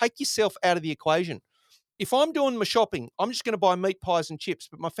doing, take yourself out of the equation. If I'm doing my shopping, I'm just going to buy meat pies and chips,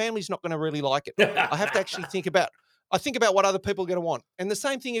 but my family's not going to really like it. I have to actually think about what other people are going to want. And the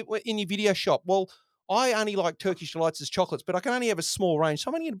same thing in your video shop. Well, I only like Turkish Delights as chocolates, but I can only have a small range.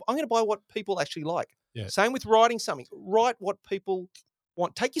 So I'm going to buy what people actually like. Yeah. Same with writing something. Write what people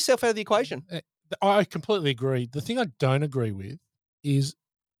want. Take yourself out of the equation. I completely agree. The thing I don't agree with is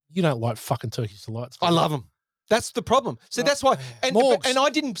you don't like fucking Turkish Delights. I love them. That's the problem. So that's why. And I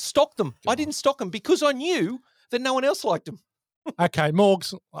didn't stock them. I didn't stock them because I knew that no one else liked them. Okay,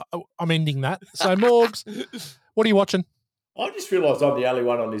 Morgs, I'm ending that. So, Morgs, what are you watching? I just realised I'm the only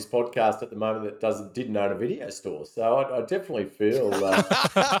one on this podcast at the moment that didn't own a video store. So I definitely feel I'm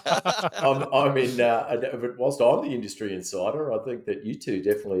in. Whilst I'm the industry insider, I think that you two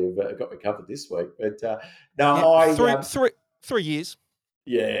definitely have got me covered this week. But no, 3 years.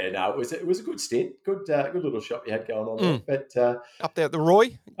 Yeah, no, it was a good stint, good little shop you had going on there. But up there at the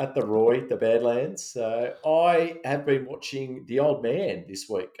Roy, the Badlands. I have been watching The Old Man this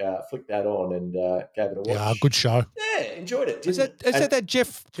week. Flicked that on and gave it a watch. Yeah, good show. Yeah, enjoyed it. Is that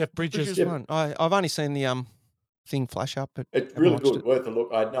Jeff Bridges one? I've only seen the thing flash up, but it's really good, worth a look.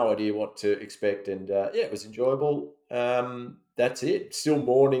 I had no idea what to expect, and it was enjoyable. That's it. Still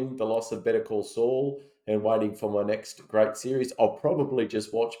mourning the loss of Better Call Saul and waiting for my next great series. I'll probably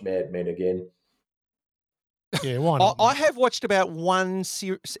just watch Mad Men again. Yeah, why not? I have watched about one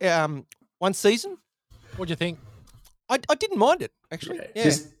season. What do you think? I didn't mind it, actually.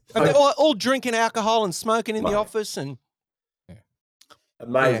 Yeah. All drinking alcohol and smoking in the office. And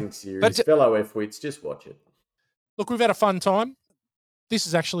amazing series. Fellow F-wits, just watch it. Look, we've had a fun time. This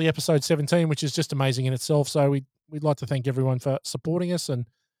is actually episode 17, which is just amazing in itself. So we'd like to thank everyone for supporting us, and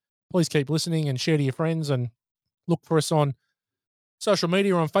please keep listening and share to your friends, and look for us on social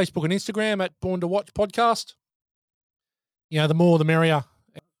media on Facebook and Instagram at Born to Watch Podcast. You know, the more the merrier.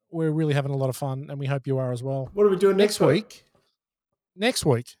 We're really having a lot of fun, and we hope you are as well. What are we doing next week? Next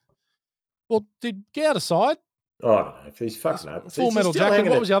week? Well, did Gow decide? Oh, I don't know. If he's fucking up. Full Metal Jacket.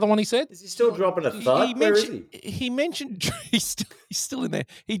 What was the other one he said? Is he still dropping a thud? Where is he? He mentioned he's still in there.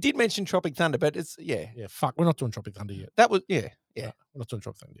 He did mention Tropic Thunder, but it's Yeah, fuck. We're not doing Tropic Thunder yet. That was yeah. No, we're not doing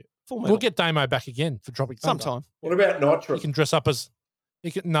Tropic Thunder yet. Full Metal. We'll get Damo back again for Tropic Thunder sometime. What about Nitro? He can dress up as.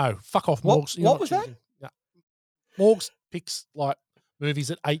 No, fuck off, Morgs. What was that? Yeah. Morgs picks like movies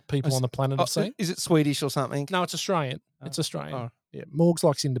that 8 people on the planet have seen. Is it Swedish or something? No, it's Australian. It's Australian. Oh. Yeah, Morgs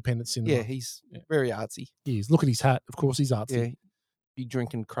likes independent cinema. Yeah, he's very artsy. He is. Look at his hat. Of course, he's artsy. Yeah, be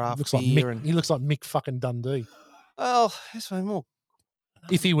drinking craft looks beer. Like he looks like Mick fucking Dundee. Oh, that's way more.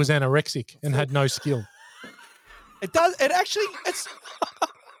 If he was anorexic and had no skill. It does. It actually.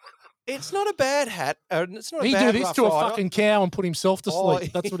 It's not a bad hat. It's not. He'd do this to a fucking cow and put himself to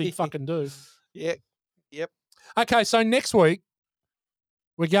sleep. That's what he'd fucking do. Yeah. Yep. Okay, so next week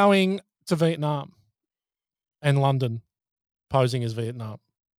we're going to Vietnam and London, posing as Vietnam.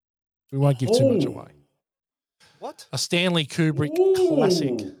 We won't give too much away. What? A Stanley Kubrick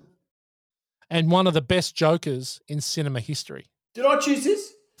classic. And one of the best jokers in cinema history. Did I choose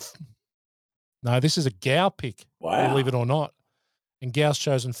this? Oh, No, this is a Gow pick. Wow. Believe it or not. And Gow's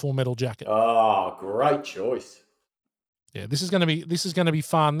chosen Full Metal Jacket. Oh, great choice. Yeah, this is going to be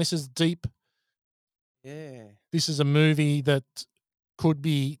fun. This is deep. Yeah. This is a movie that could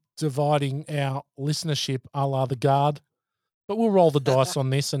be dividing our listenership a la The Guard. But we'll roll the dice on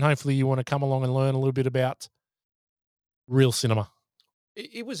this, and hopefully you want to come along and learn a little bit about real cinema.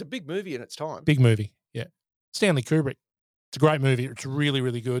 It was a big movie in its time. Big movie, yeah. Stanley Kubrick. It's a great movie. It's really,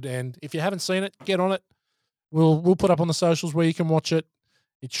 really good. And if you haven't seen it, get on it. We'll put up on the socials where you can watch it.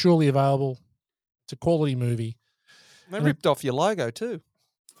 It's surely available. It's a quality movie. They ripped off your logo too.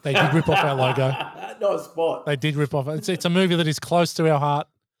 They did rip off our logo. Nice spot. They did rip off. It's a movie that is close to our heart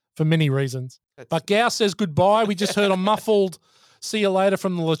for many reasons. But Gow says goodbye. We just heard a muffled "see you later"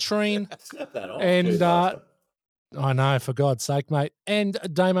 from the latrine. Snap that off. And I know, for God's sake, mate. And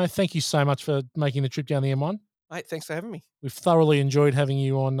Damo, thank you so much for making the trip down the M1. Mate, thanks for having me. We've thoroughly enjoyed having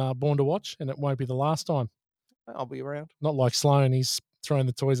you on Born to Watch, and it won't be the last time. I'll be around. Not like Sloan, he's throwing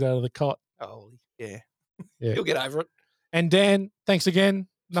the toys out of the cot. Oh, yeah. Yeah. He'll get over it. And Dan, thanks again.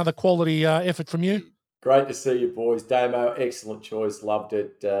 Another quality effort from you. Great to see you, boys. Damo, excellent choice. Loved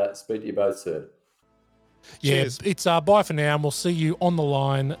it. Speak to you both soon. Yeah, Cheers. it's bye for now, and we'll see you on the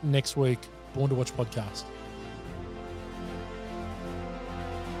line next week. Born to Watch podcast.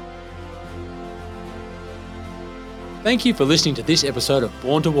 Thank you for listening to this episode of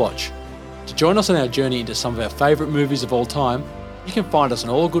Born to Watch. To join us on our journey into some of our favourite movies of all time, You can find us on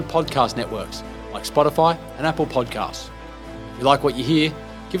all good podcast networks like Spotify and Apple Podcasts. If you like what you hear,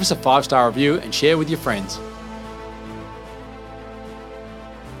 give us a 5-star review and share with your friends.